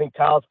I think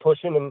Kyle's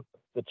pushing him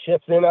the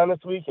chips in on this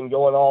week and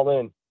going all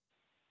in.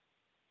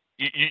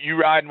 You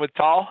riding with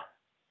Tal?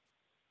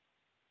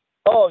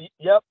 Oh,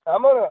 yep.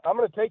 I'm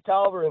gonna take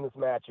Tolliver in this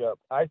matchup.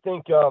 I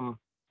think,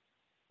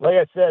 like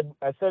I said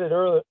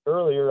it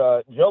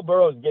earlier. Joe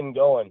Burrow's getting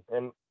going,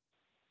 and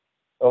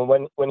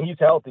when he's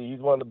healthy, he's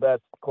one of the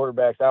best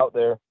quarterbacks out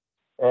there.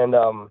 And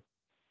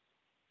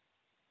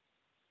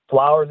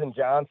Flowers and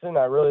Johnson,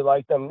 I really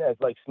like them as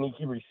like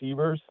sneaky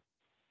receivers.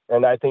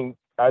 And I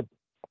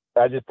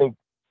just think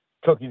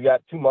Cookie's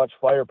got too much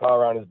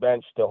firepower on his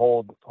bench to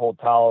hold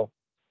Tal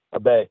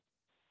at bay.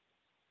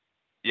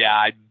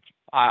 Yeah,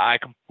 I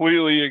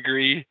completely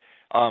agree.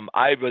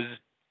 I was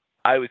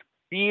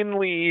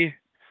keenly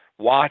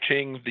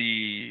watching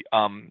the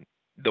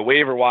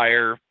waiver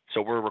wire.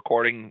 So we're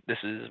recording. This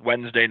is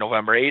Wednesday,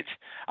 November 8th.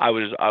 I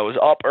was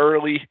up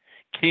early,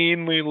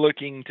 keenly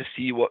looking to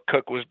see what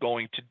Cook was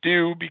going to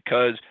do,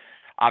 because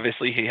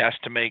obviously he has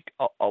to make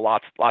a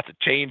lots of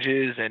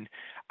changes, and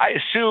I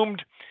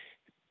assumed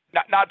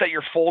not that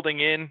you're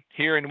folding in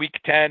here in week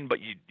 10, but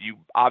you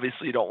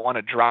obviously don't want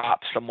to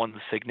drop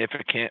someone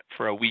significant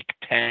for a week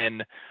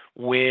 10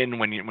 win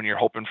when you're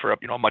hoping for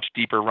a much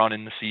deeper run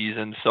in the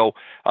season. So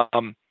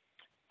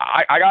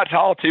I got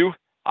Tal too.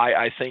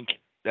 I think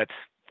that's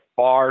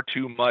far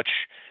too much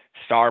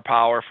star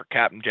power for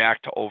Captain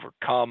Jack to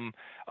overcome.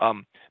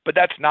 But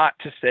that's not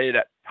to say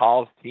that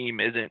Tal's team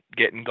isn't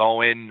getting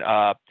going.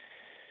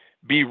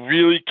 Be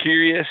really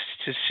curious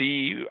to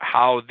see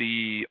how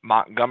the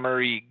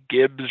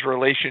Montgomery-Gibbs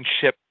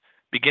relationship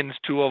begins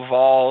to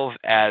evolve,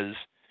 as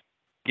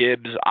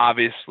Gibbs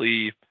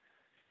obviously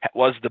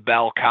was the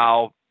bell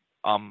cow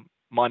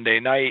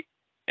Monday night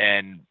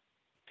and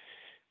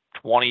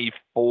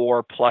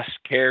 24 plus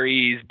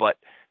carries, but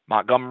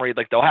Montgomery,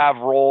 like, they'll have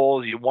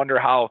roles. You wonder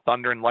how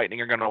Thunder and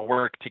Lightning are going to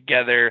work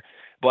together.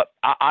 But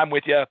I'm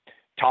with you.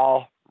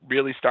 Tal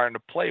really starting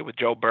to play with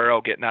Joe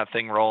Burrow, getting that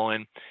thing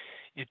rolling.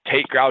 You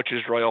take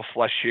Grouch's Royal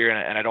Flush here,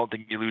 and I don't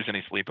think you lose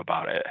any sleep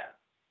about it.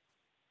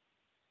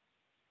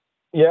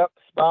 Yep,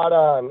 spot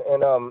on.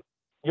 And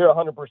you're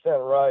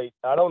 100% right.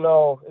 I don't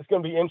know. It's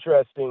going to be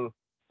interesting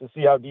to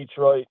see how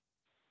Detroit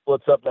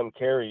splits up them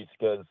carries,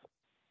 because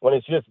when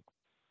it's just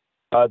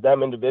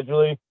them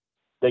individually,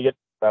 they get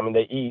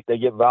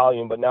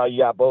volume. But now you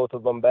got both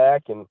of them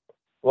back, and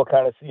we'll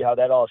kind of see how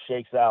that all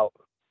shakes out.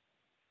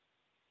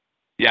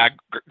 Yeah,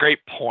 great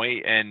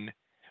point. And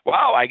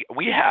wow,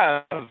 we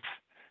have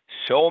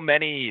so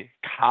many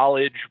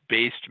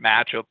college-based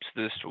matchups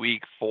this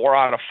week. 4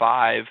 out of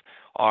 5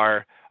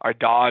 are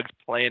Dogs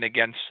playing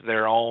against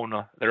their own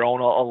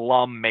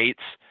alum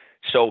mates.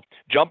 So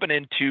jumping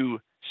into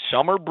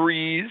Summer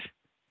Breeze,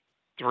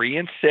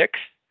 3-6,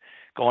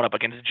 going up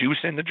against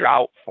Juice in the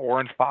Drought,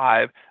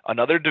 4-5.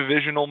 Another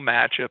divisional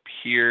matchup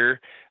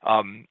here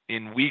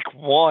in week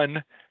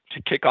 1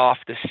 to kick off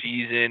the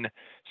season.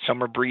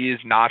 Summer Breeze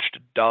notched a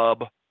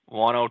dub,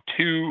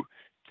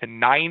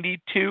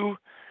 102-92.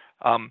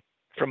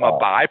 From a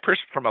buy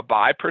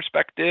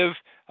perspective,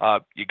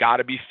 you got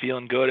to be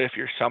feeling good if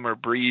you're Summer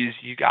Breeze.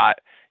 You got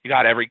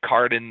every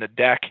card in the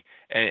deck,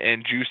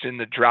 and Juice in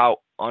the Drought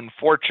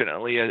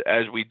unfortunately,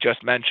 as we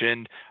just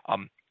mentioned,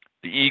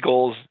 the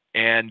Eagles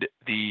and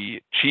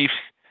the Chiefs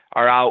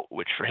are out,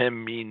 which for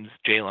him means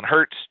Jalen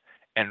Hurts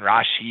and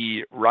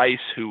Rashee Rice,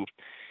 who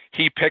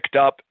he picked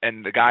up,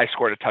 and the guy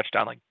scored a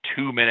touchdown like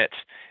 2 minutes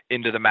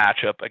into the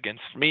matchup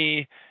against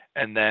me.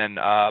 And then,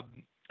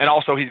 and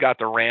also he's got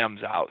the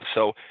Rams out.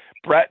 So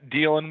Brett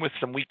dealing with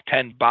some Week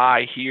 10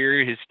 bye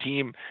here. His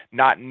team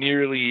not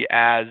nearly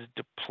as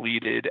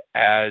depleted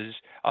as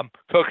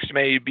Cook's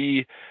may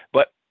be.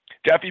 But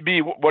Jeffy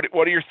B, what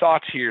are your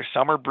thoughts here?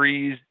 Summer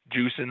Breeze,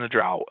 Juice in the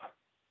Drought.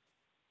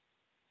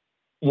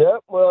 Yeah,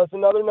 well, it's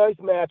another nice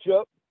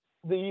matchup.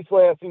 The East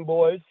Lansing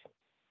boys,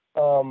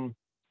 coming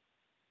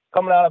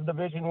out of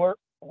division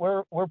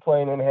we're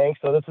playing in, Hank.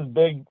 So this is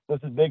big. This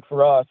is big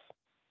for us.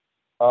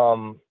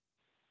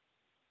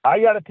 I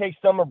got to take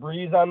Summer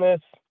Breeze on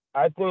this.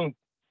 I think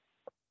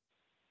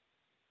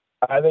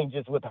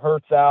just with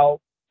Hurts out,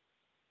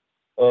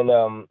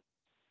 and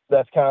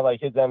that's kind of like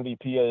his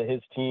MVP of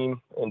his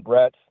team and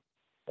Brett's.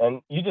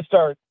 And you just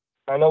start.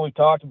 I know we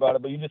talked about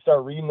it, but you just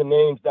start reading the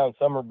names down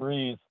Summer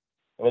Breeze,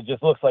 and it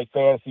just looks like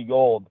fantasy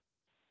gold.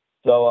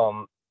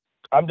 So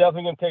I'm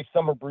definitely going to take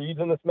Summer Breeze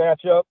in this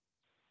matchup.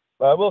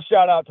 I will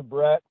shout out to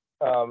Brett.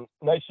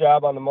 Nice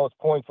job on the most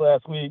points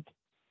last week.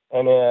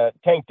 And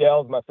Tank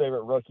Dell's my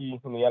favorite rookie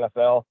in the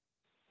NFL.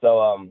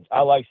 So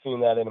I like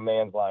seeing that in a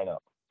man's lineup.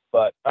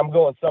 But I'm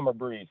going Summer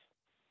Breeze.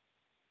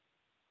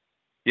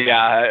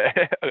 Yeah,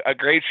 a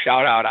great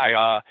shout out.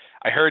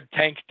 I heard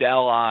Tank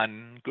Dell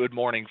on Good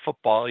Morning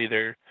Football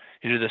either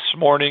this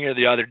morning or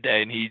the other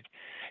day, and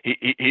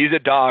he's a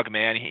dog,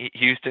 man.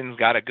 Houston's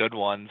got a good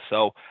one.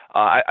 So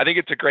I think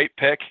it's a great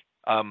pick.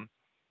 From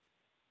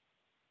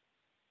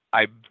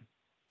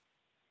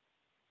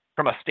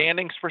a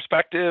standings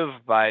perspective,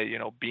 by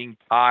being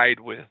tied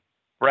with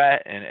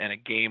Brett and a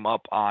game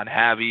up on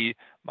Javi,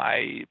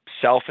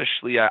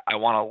 selfishly I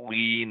want to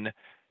lean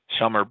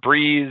Summer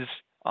Breeze.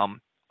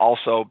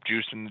 Also,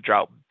 Juice in the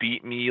Drought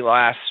beat me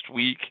last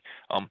week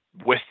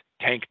with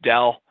Tank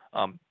Dell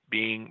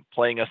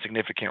playing a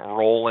significant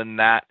role in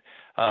that.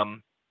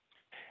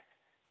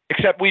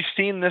 Except we've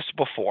seen this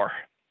before.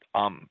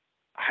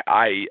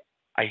 I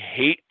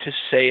hate to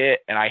say it,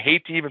 and I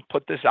hate to even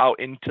put this out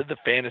into the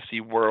fantasy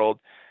world,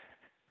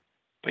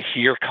 but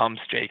here comes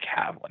Jake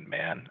Havlin,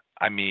 man.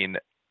 I mean,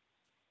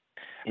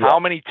 yeah. How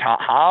many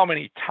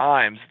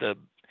times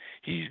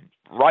he's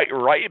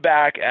right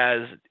back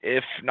as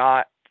if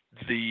not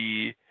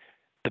the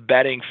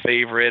betting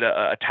favorite,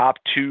 a top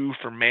 2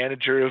 for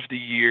manager of the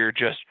year,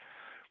 just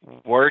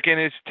working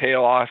his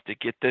tail off to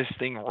get this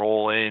thing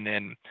rolling,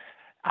 and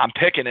I'm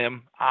picking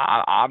him.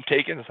 I'm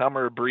taking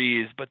Summer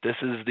Breeze, but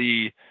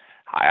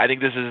I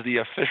think this is the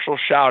official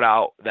shout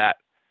out that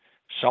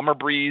Summer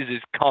Breeze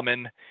is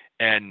coming,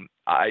 and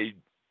I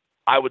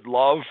would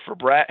love for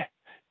Brett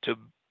to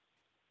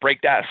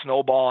break that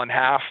snowball in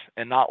half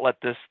and not let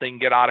this thing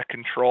get out of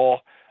control.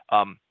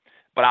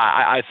 But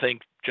I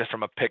think just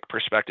from a pick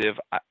perspective,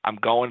 I'm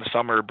going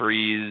Summer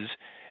Breeze,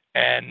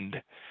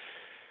 and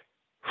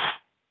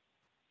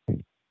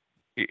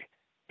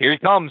here he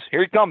comes.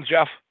 Here he comes,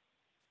 Jeff.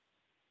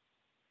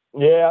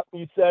 Yeah,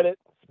 you said it.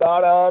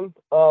 Spot on.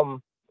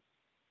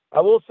 I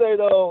will say,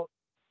 though,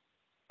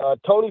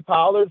 Tony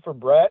Pollard for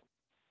Brett,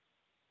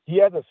 he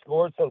hasn't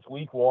scored since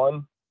week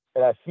 1,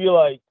 and I feel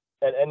like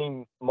at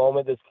any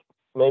moment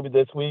maybe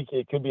this week,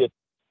 it could be a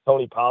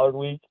Tony Pollard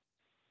week,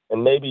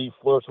 and maybe he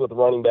flirts with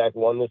running back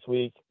 1 this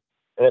week.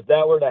 And if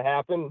that were to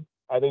happen,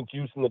 I think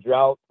Juice in the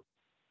Drought,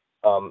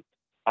 I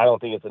don't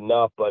think it's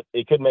enough, but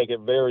it could make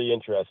it very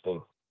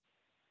interesting.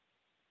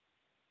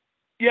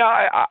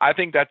 Yeah, I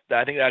think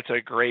that's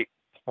a great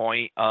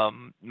point.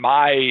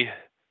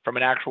 From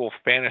an actual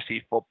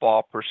fantasy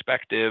football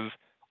perspective,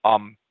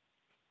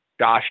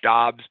 Josh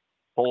Dobbs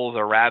pulls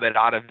a rabbit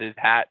out of his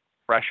hat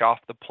fresh off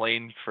the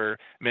plane for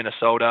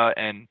Minnesota,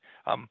 and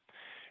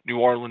New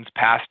Orleans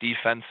pass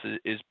defense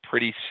is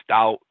pretty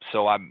stout.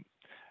 So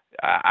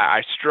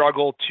I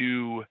struggle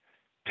to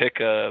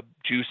pick a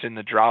Juice in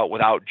the Drought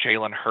without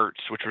Jalen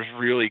Hurts, which was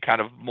really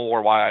kind of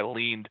more why I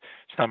leaned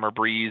Summer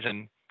Breeze,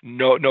 and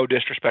no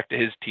disrespect to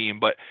his team,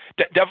 but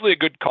definitely a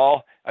good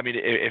call. I mean,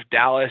 if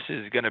Dallas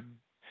is gonna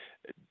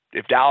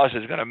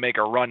make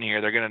a run here,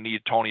 they're gonna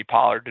need Tony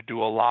Pollard to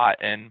do a lot,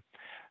 and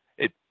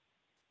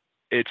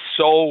it's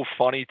so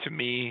funny to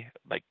me,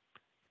 like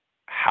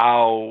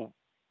how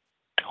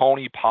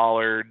Tony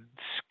Pollard's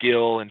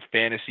skill and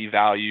fantasy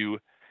value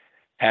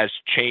has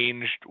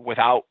changed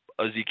without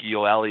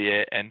Ezekiel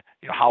Elliott, and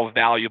how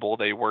valuable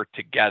they were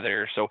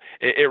together. So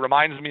it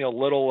reminds me a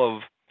little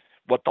of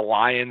what the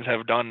Lions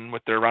have done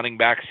with their running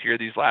backs here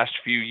these last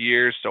few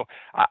years. So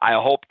I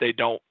hope they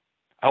don't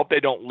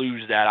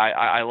lose that.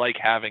 I like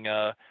having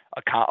a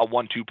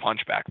 1-2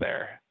 punch back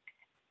there.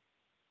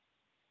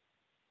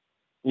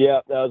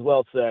 Yeah, that was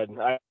well said.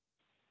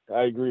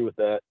 I agree with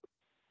that.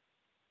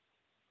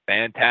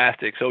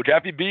 Fantastic. So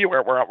Jeffy B, we're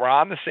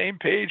on the same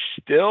page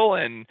still,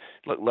 and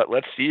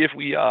let's see if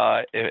we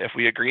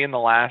agree in the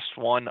last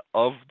one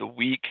of the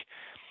week.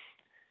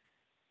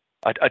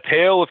 A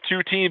tale of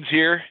 2 teams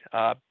here.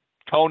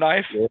 Toe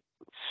Knife, yeah.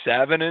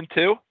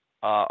 7-2.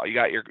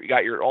 You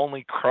got your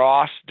only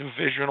cross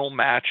divisional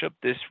matchup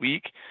this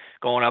week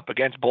going up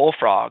against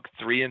Bullfrog,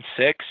 3-6.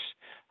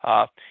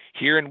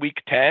 Here in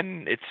week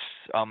 10,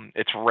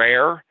 it's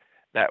rare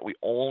that we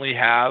only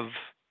have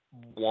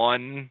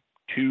 1-2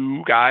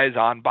 guys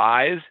on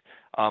buys,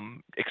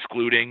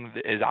 excluding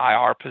his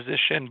IR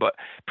position, but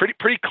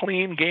pretty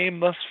clean game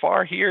thus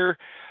far here.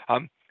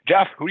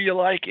 Jeff, who do you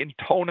like in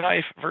Toe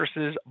Knife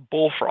versus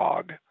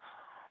Bullfrog?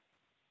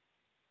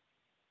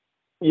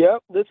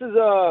 Yep, this is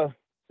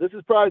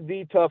probably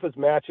the toughest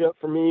matchup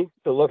for me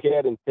to look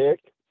at and pick.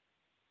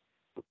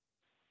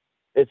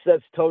 It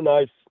says Toe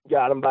Knife's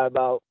got him by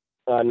about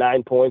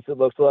 9 points, it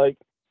looks like.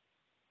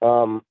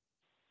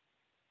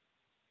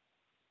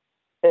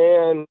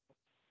 And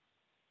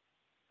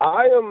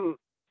I am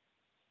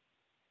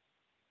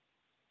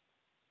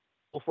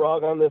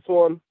Bullfrog on this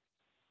one.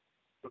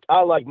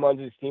 I like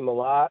Munzy's team a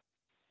lot,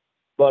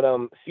 but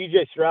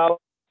CJ Stroud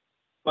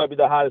might be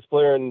the hottest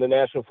player in the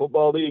National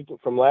Football League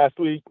from last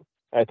week.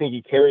 I think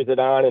he carries it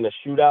on in a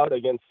shootout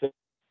against.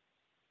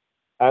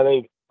 I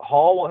think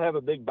Hall will have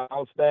a big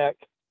bounce back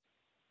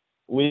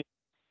week,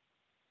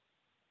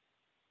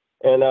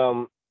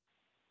 and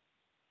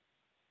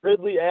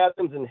Ridley,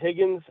 Adams, and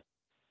Higgins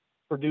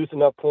produce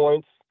enough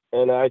points,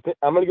 and I think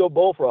I'm going to go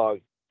Bullfrog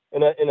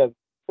in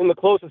the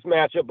closest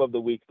matchup of the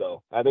week,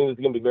 though. I think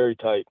it's going to be very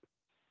tight.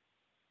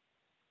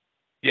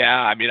 Yeah,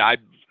 I mean,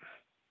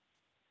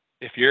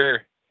 if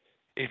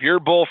you're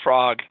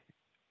Bullfrog,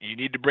 you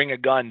need to bring a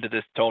gun to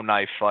this Toe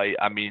Knife fight.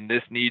 I mean,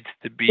 this needs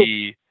to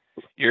be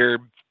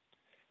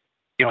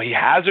he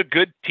has a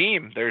good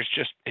team.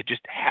 It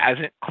just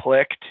hasn't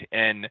clicked,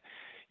 and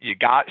you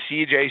got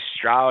CJ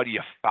Stroud.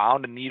 You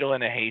found a needle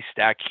in a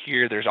haystack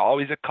here. There's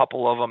always a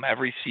couple of them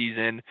every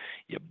season.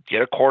 You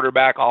get a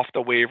quarterback off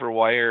the waiver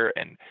wire,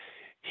 and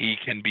he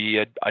can be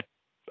a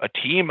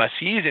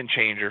season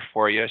changer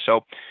for you.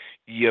 So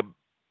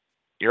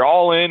you're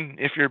all in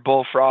if you're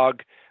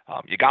Bullfrog.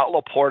 You got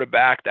Laporta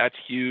back. That's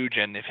huge.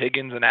 And if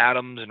Higgins and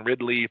Adams and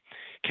Ridley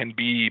can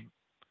be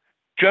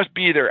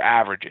their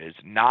averages,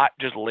 not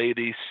just lay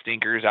these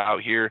stinkers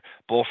out here,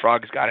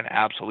 Bullfrog's got an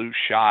absolute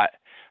shot.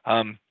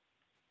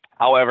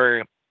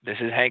 However, this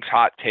is Hank's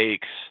Hot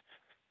Takes.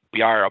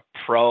 We are a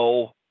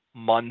pro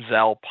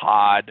Munzel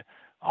pod,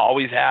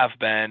 always have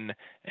been,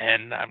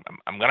 and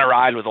I'm going to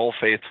ride with Old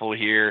Faithful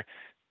here,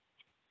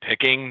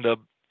 picking the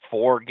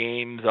 4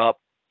 games up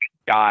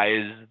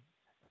guys.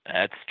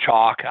 That's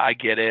chalk. I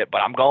get it,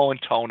 but I'm going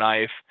Toe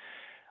Knife.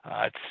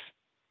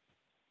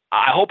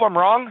 I hope I'm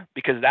wrong,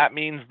 because that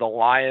means the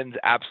Lions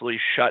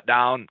absolutely shut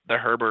down the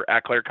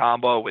Herbert-Eckler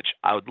combo, which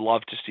I would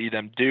love to see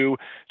them do.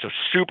 So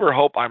super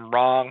hope I'm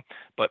wrong,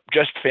 but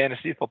just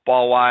fantasy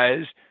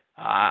football-wise,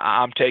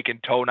 I'm taking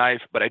Toe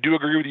Knife. But I do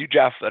agree with you,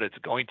 Jeff, that it's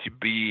going to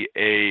be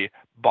a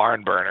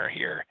barn burner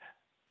here.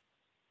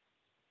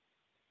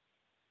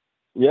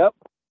 Yep,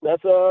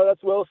 that's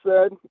well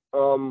said.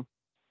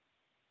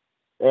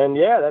 And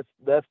yeah,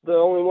 that's the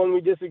only one we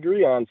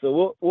disagree on.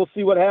 So we'll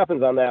see what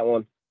happens on that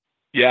one.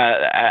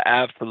 Yeah,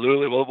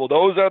 absolutely. Well,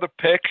 those are the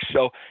picks.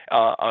 So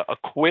a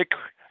quick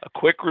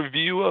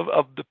review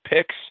of the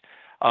picks.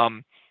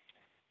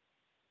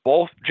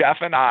 Both Jeff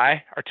and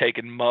I are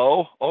taking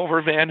Mo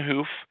over Van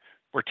Hoof.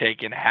 We're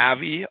taking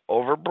Javi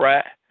over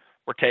Brett.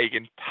 We're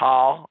taking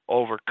Tal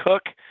over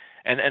Cook.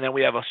 And then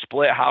we have a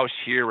split house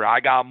here where I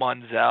got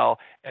Munzel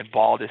and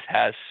Baldus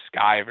has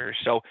Skyver.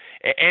 So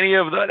any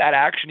of that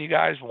action you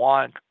guys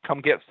want,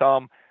 come get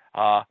some.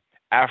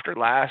 After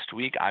last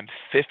week, I'm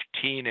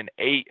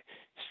 15-8,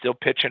 still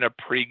pitching a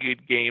pretty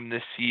good game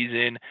this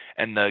season,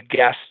 and the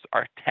guests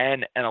are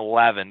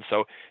 10-11.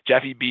 So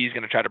Jeffy B is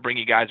going to try to bring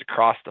you guys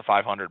across the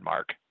 500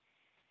 mark.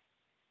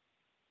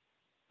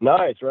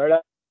 Nice,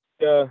 right?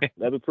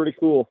 That'd be pretty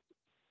cool.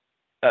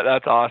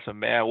 That's awesome,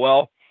 man.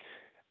 Well,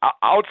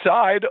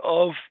 outside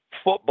of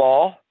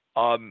football,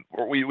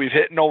 we've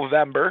hit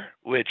November,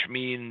 which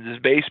means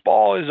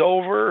baseball is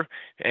over,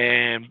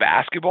 and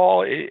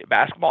basketball and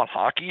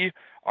hockey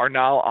are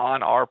now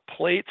on our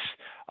plates.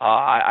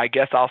 I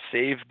guess I'll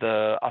save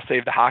the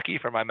hockey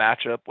for my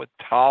matchup with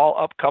Tal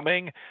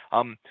upcoming.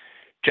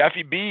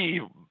 Jeffy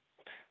B,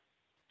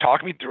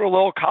 talk me through a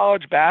little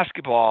college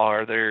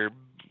basketball.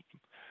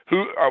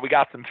 We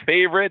got some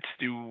favorites?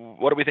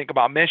 What do we think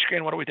about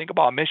Michigan? What do we think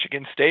about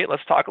Michigan State?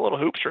 Let's talk a little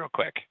hoops real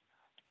quick.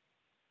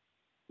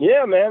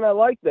 Yeah, man, I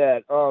like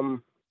that.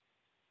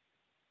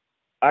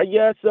 I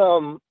guess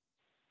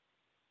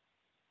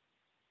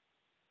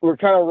we're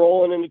kind of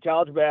rolling into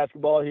college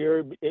basketball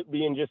here, it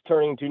being just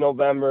turning to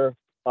November.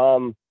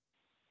 You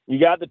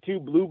got the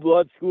 2 blue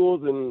blood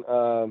schools in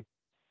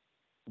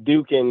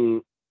Duke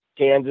and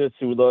Kansas,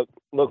 who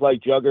look like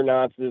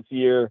juggernauts this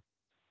year.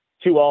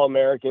 2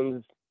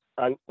 All-Americans,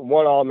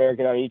 one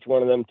All-American on each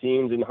one of them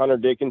teams, and Hunter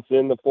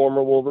Dickinson, the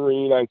former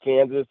Wolverine, on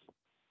Kansas,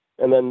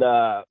 and then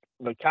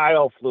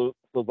Mikhail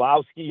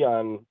Slavoski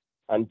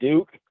on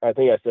Duke. I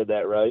think I said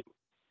that right.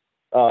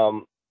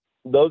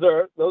 Those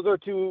are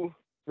 2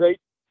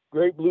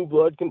 great blue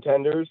blood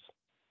contenders,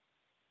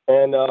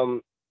 and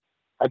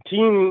a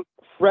team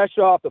fresh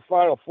off the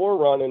Final Four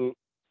run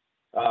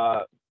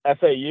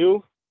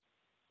FAU,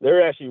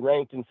 they're actually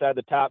ranked inside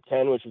the top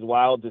 10, which is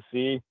wild to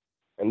see,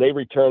 and they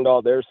returned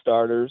all their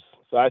starters.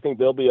 So I think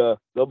they'll be a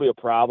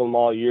problem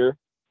all year.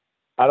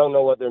 I don't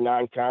know what their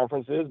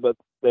non-conference is, but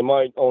they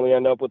might only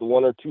end up with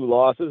 1 or 2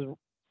 losses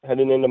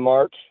heading into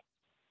March.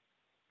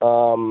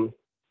 Some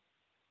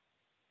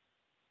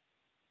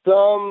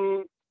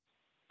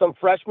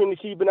freshmen to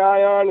keep an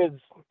eye on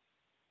is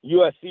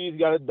USC's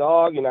got a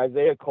dog in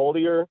Isaiah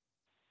Collier,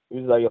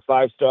 who's like a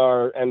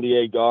 5-star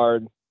NBA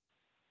guard.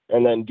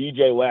 And then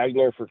DJ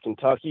Wagner for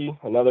Kentucky,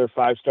 another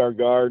 5-star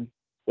guard.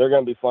 They're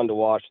going to be fun to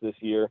watch this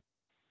year.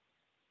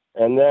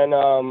 And then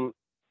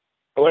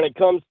when it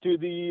comes to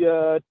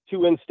the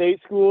 2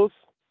 in-state schools,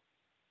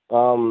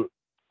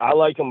 I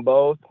like them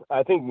both.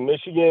 I think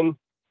Michigan,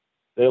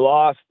 they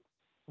lost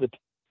the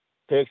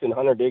picks in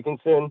Hunter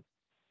Dickinson,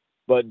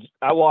 but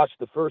I watched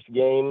the first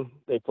game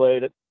they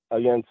played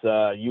against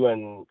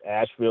UN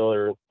Asheville,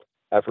 or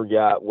I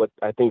forgot what,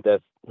 I think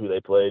that's who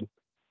they played.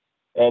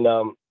 And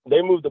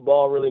they moved the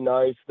ball really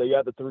nice. They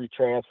got the 3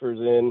 transfers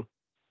in,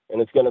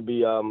 and it's going to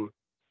be a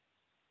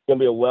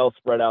well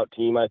spread out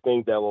team. I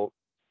think we'll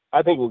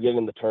get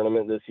in the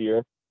tournament this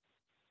year.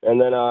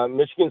 And then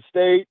Michigan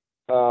State,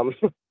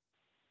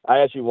 I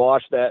actually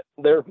watched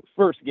their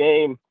first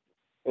game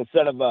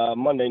instead of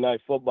Monday Night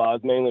Football. I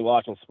was mainly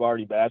watching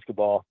Sparty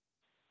basketball,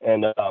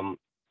 and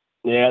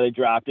they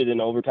dropped it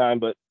in overtime.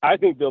 But I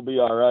think they'll be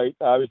all right.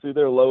 Obviously,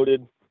 they're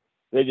loaded.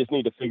 They just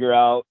need to figure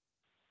out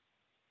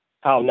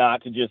how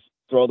not to just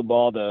throw the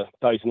ball to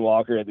Tyson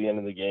Walker at the end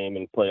of the game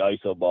and play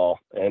iso ball,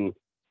 and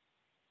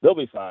they'll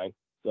be fine.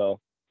 So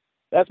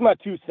that's my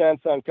 2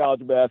 cents on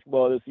college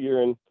basketball this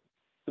year, and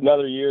it's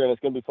another year, and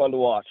it's going to be fun to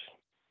watch.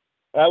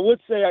 And I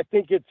would say I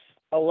think it's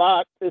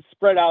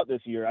spread out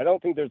this year. I don't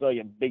think there's like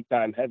a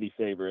big-time heavy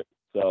favorite,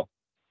 so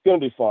it's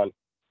going to be fun.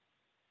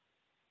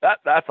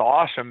 That's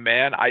awesome,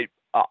 man. I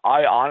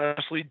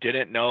honestly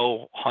didn't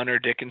know Hunter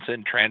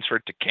Dickinson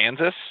transferred to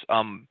Kansas.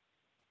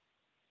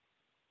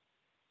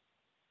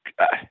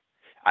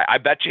 I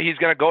bet you he's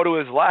going to go to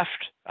his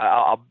left.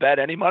 I'll bet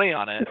any money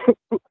on it.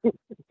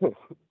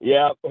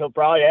 Yeah, he'll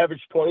probably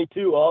average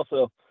 22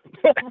 also.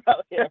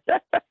 Yeah,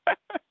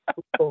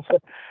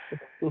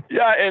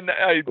 and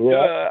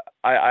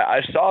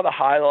I saw the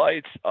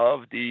highlights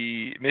of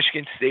the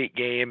Michigan State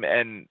game,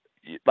 and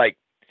like,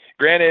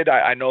 granted,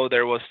 I know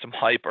there was some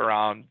hype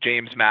around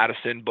James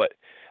Madison, but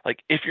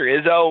like, if you're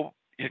Izzo,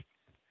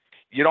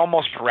 you'd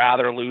almost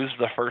rather lose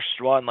the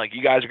first one. Like,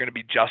 you guys are going to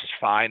be just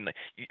fine.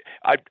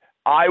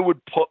 I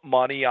would put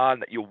money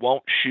on that you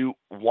won't shoot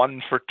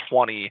 1 for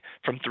 20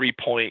 from 3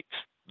 points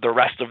the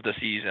rest of the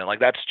season. Like,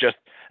 that's just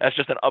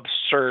an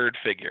absurd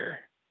figure.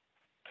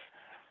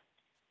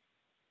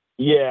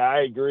 Yeah, I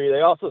agree. They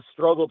also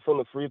struggled from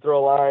the free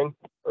throw line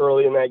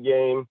early in that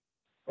game,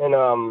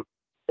 and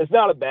it's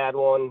not a bad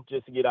one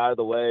just to get out of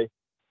the way.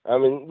 I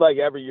mean, like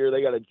every year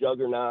they got a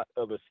juggernaut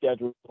of a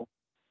schedule,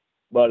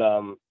 but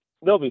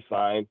they'll be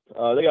fine.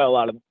 They got a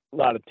lot of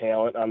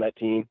talent on that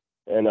team,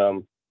 and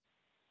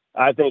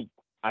I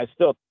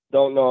still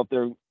don't know if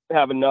they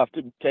have enough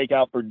to take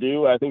out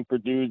Purdue. I think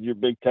Purdue's your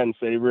Big Ten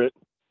favorite,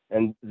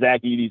 and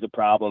Zach Edey's a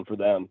problem for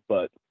them,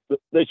 but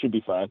they should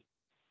be fine.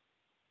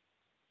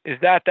 Is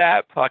that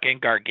fucking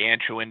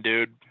gargantuan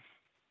dude?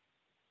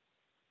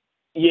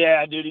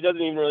 Yeah, dude, he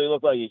doesn't even really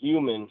look like a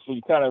human.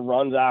 He kind of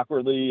runs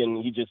awkwardly,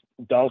 and he just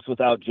dunks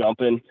without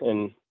jumping,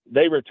 and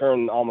they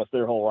return almost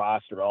their whole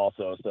roster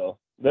also, so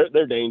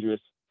they're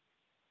dangerous.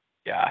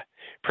 Yeah,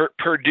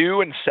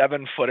 Purdue and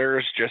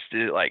 7-footers just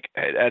like,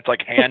 it's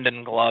like hand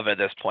in glove at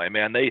this point,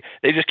 man. They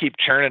just keep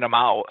churning them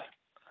out.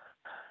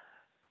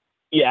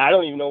 Yeah, I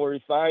don't even know where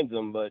he finds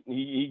them, but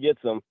he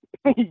gets them.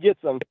 He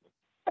gets them.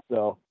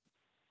 So.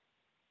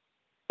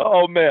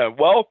 Oh man,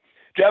 well,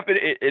 Jeff,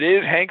 it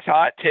is Hank's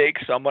hot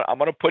takes. So I'm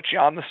gonna put you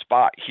on the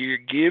spot here.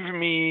 Give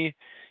me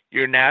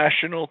your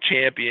national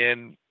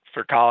champion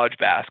for college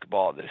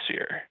basketball this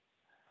year.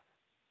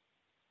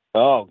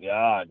 Oh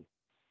God.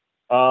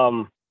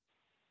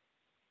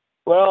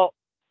 Well,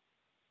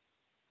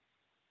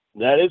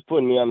 that is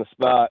putting me on the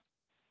spot.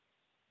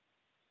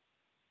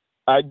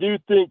 I do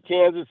think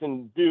Kansas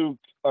and Duke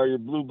are your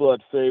blue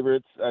blood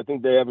favorites. I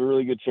think they have a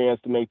really good chance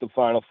to make the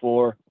Final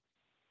Four.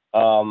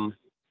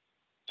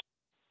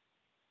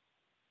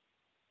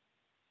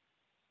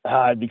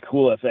 It'd be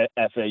cool if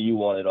FAU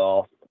won it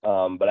all,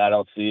 but I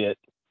don't see it.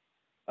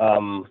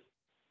 I'm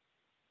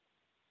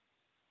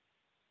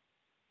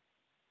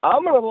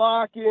going to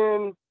lock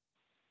in.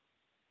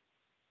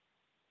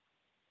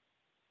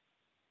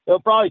 It'll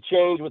probably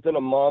change within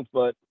a month,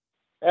 but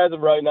as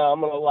of right now,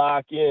 I'm going to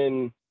lock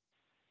in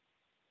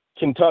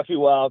Kentucky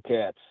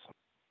Wildcats.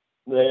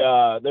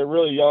 They're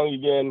really young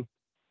again,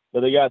 but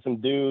they got some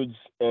dudes,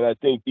 and I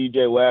think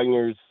DJ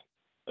Wagner's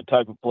a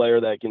type of player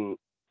that can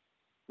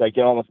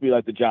almost be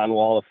like the John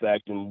Wall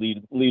effect and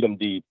lead them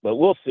deep. But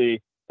we'll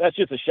see. That's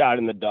just a shot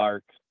in the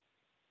dark.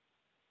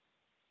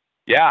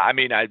 Yeah, I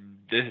mean,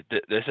 this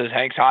is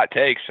Hank's hot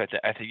takes.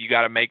 I think you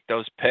got to make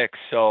those picks.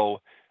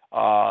 So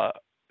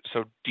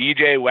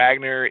DJ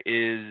Wagner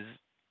is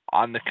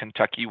on the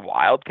Kentucky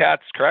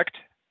Wildcats, correct?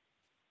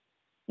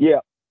 Yeah.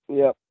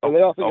 And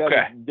they also got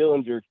Okay. a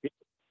Dillinger.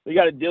 They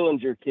got a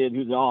Dillinger kid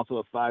who's also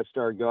a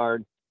 5-star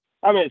guard.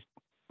 I mean,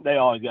 they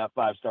always got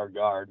 5-star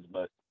guards,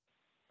 but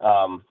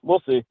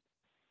we'll see.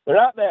 They're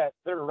not that.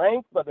 They're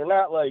ranked, but they're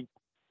not like.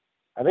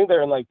 I think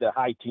they're in like the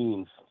high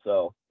teens,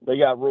 so they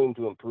got room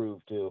to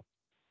improve too.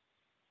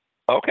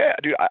 Okay,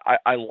 dude,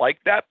 I like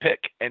that pick,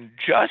 and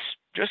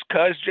just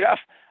cause, Jeff,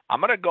 I'm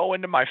gonna go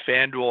into my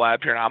FanDuel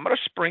app here and I'm gonna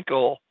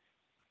sprinkle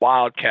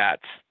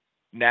Wildcats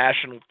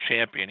national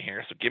champion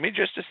here. So give me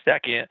just a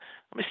second.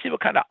 Let me see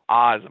what kind of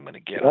odds I'm gonna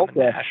get on the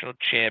national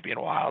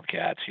champion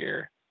Wildcats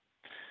here.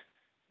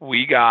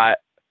 We got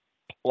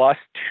plus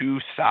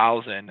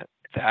 2,000.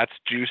 That's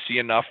juicy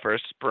enough for a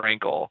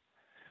sprinkle.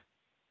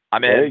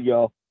 I'm in. There you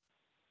go.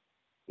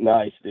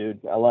 Nice,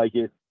 dude. I like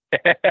it.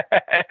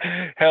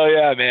 Hell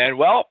yeah, man.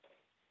 Well,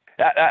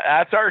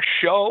 that's our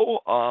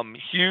show.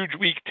 Huge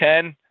week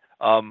 10.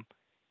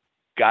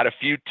 Got a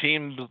few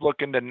teams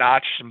looking to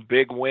notch some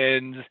big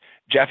wins.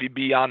 Jeffy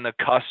B on the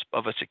cusp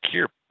of a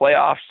secure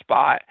playoff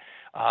spot.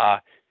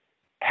 Javi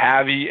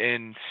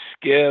and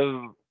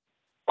Skiv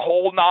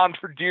holding on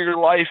for dear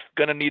life.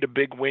 Gonna need a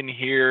big win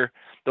here.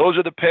 Those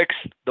are the picks.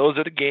 Those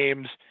are the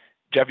games.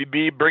 Jeffy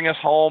B, bring us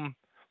home.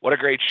 What a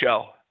great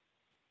show.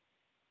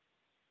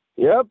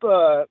 Yep.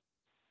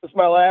 It's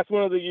my last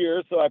one of the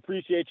year, so I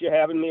appreciate you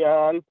having me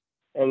on,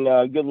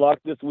 and good luck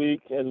this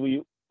week as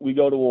we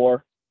go to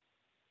war.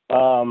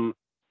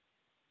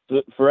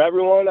 For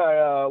everyone,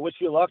 I wish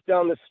you luck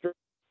down the street.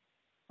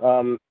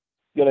 Going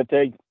to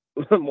take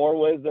more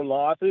wins than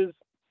losses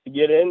to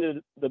get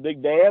into the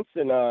big dance,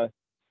 and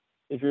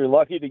if you're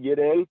lucky to get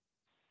in,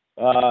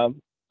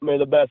 may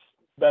the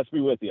best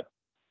be with you.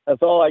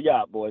 That's all I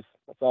got, boys.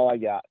 That's all I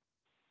got.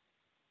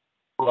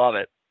 Love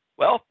it.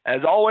 Well,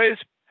 as always,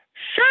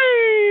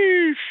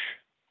 sheesh.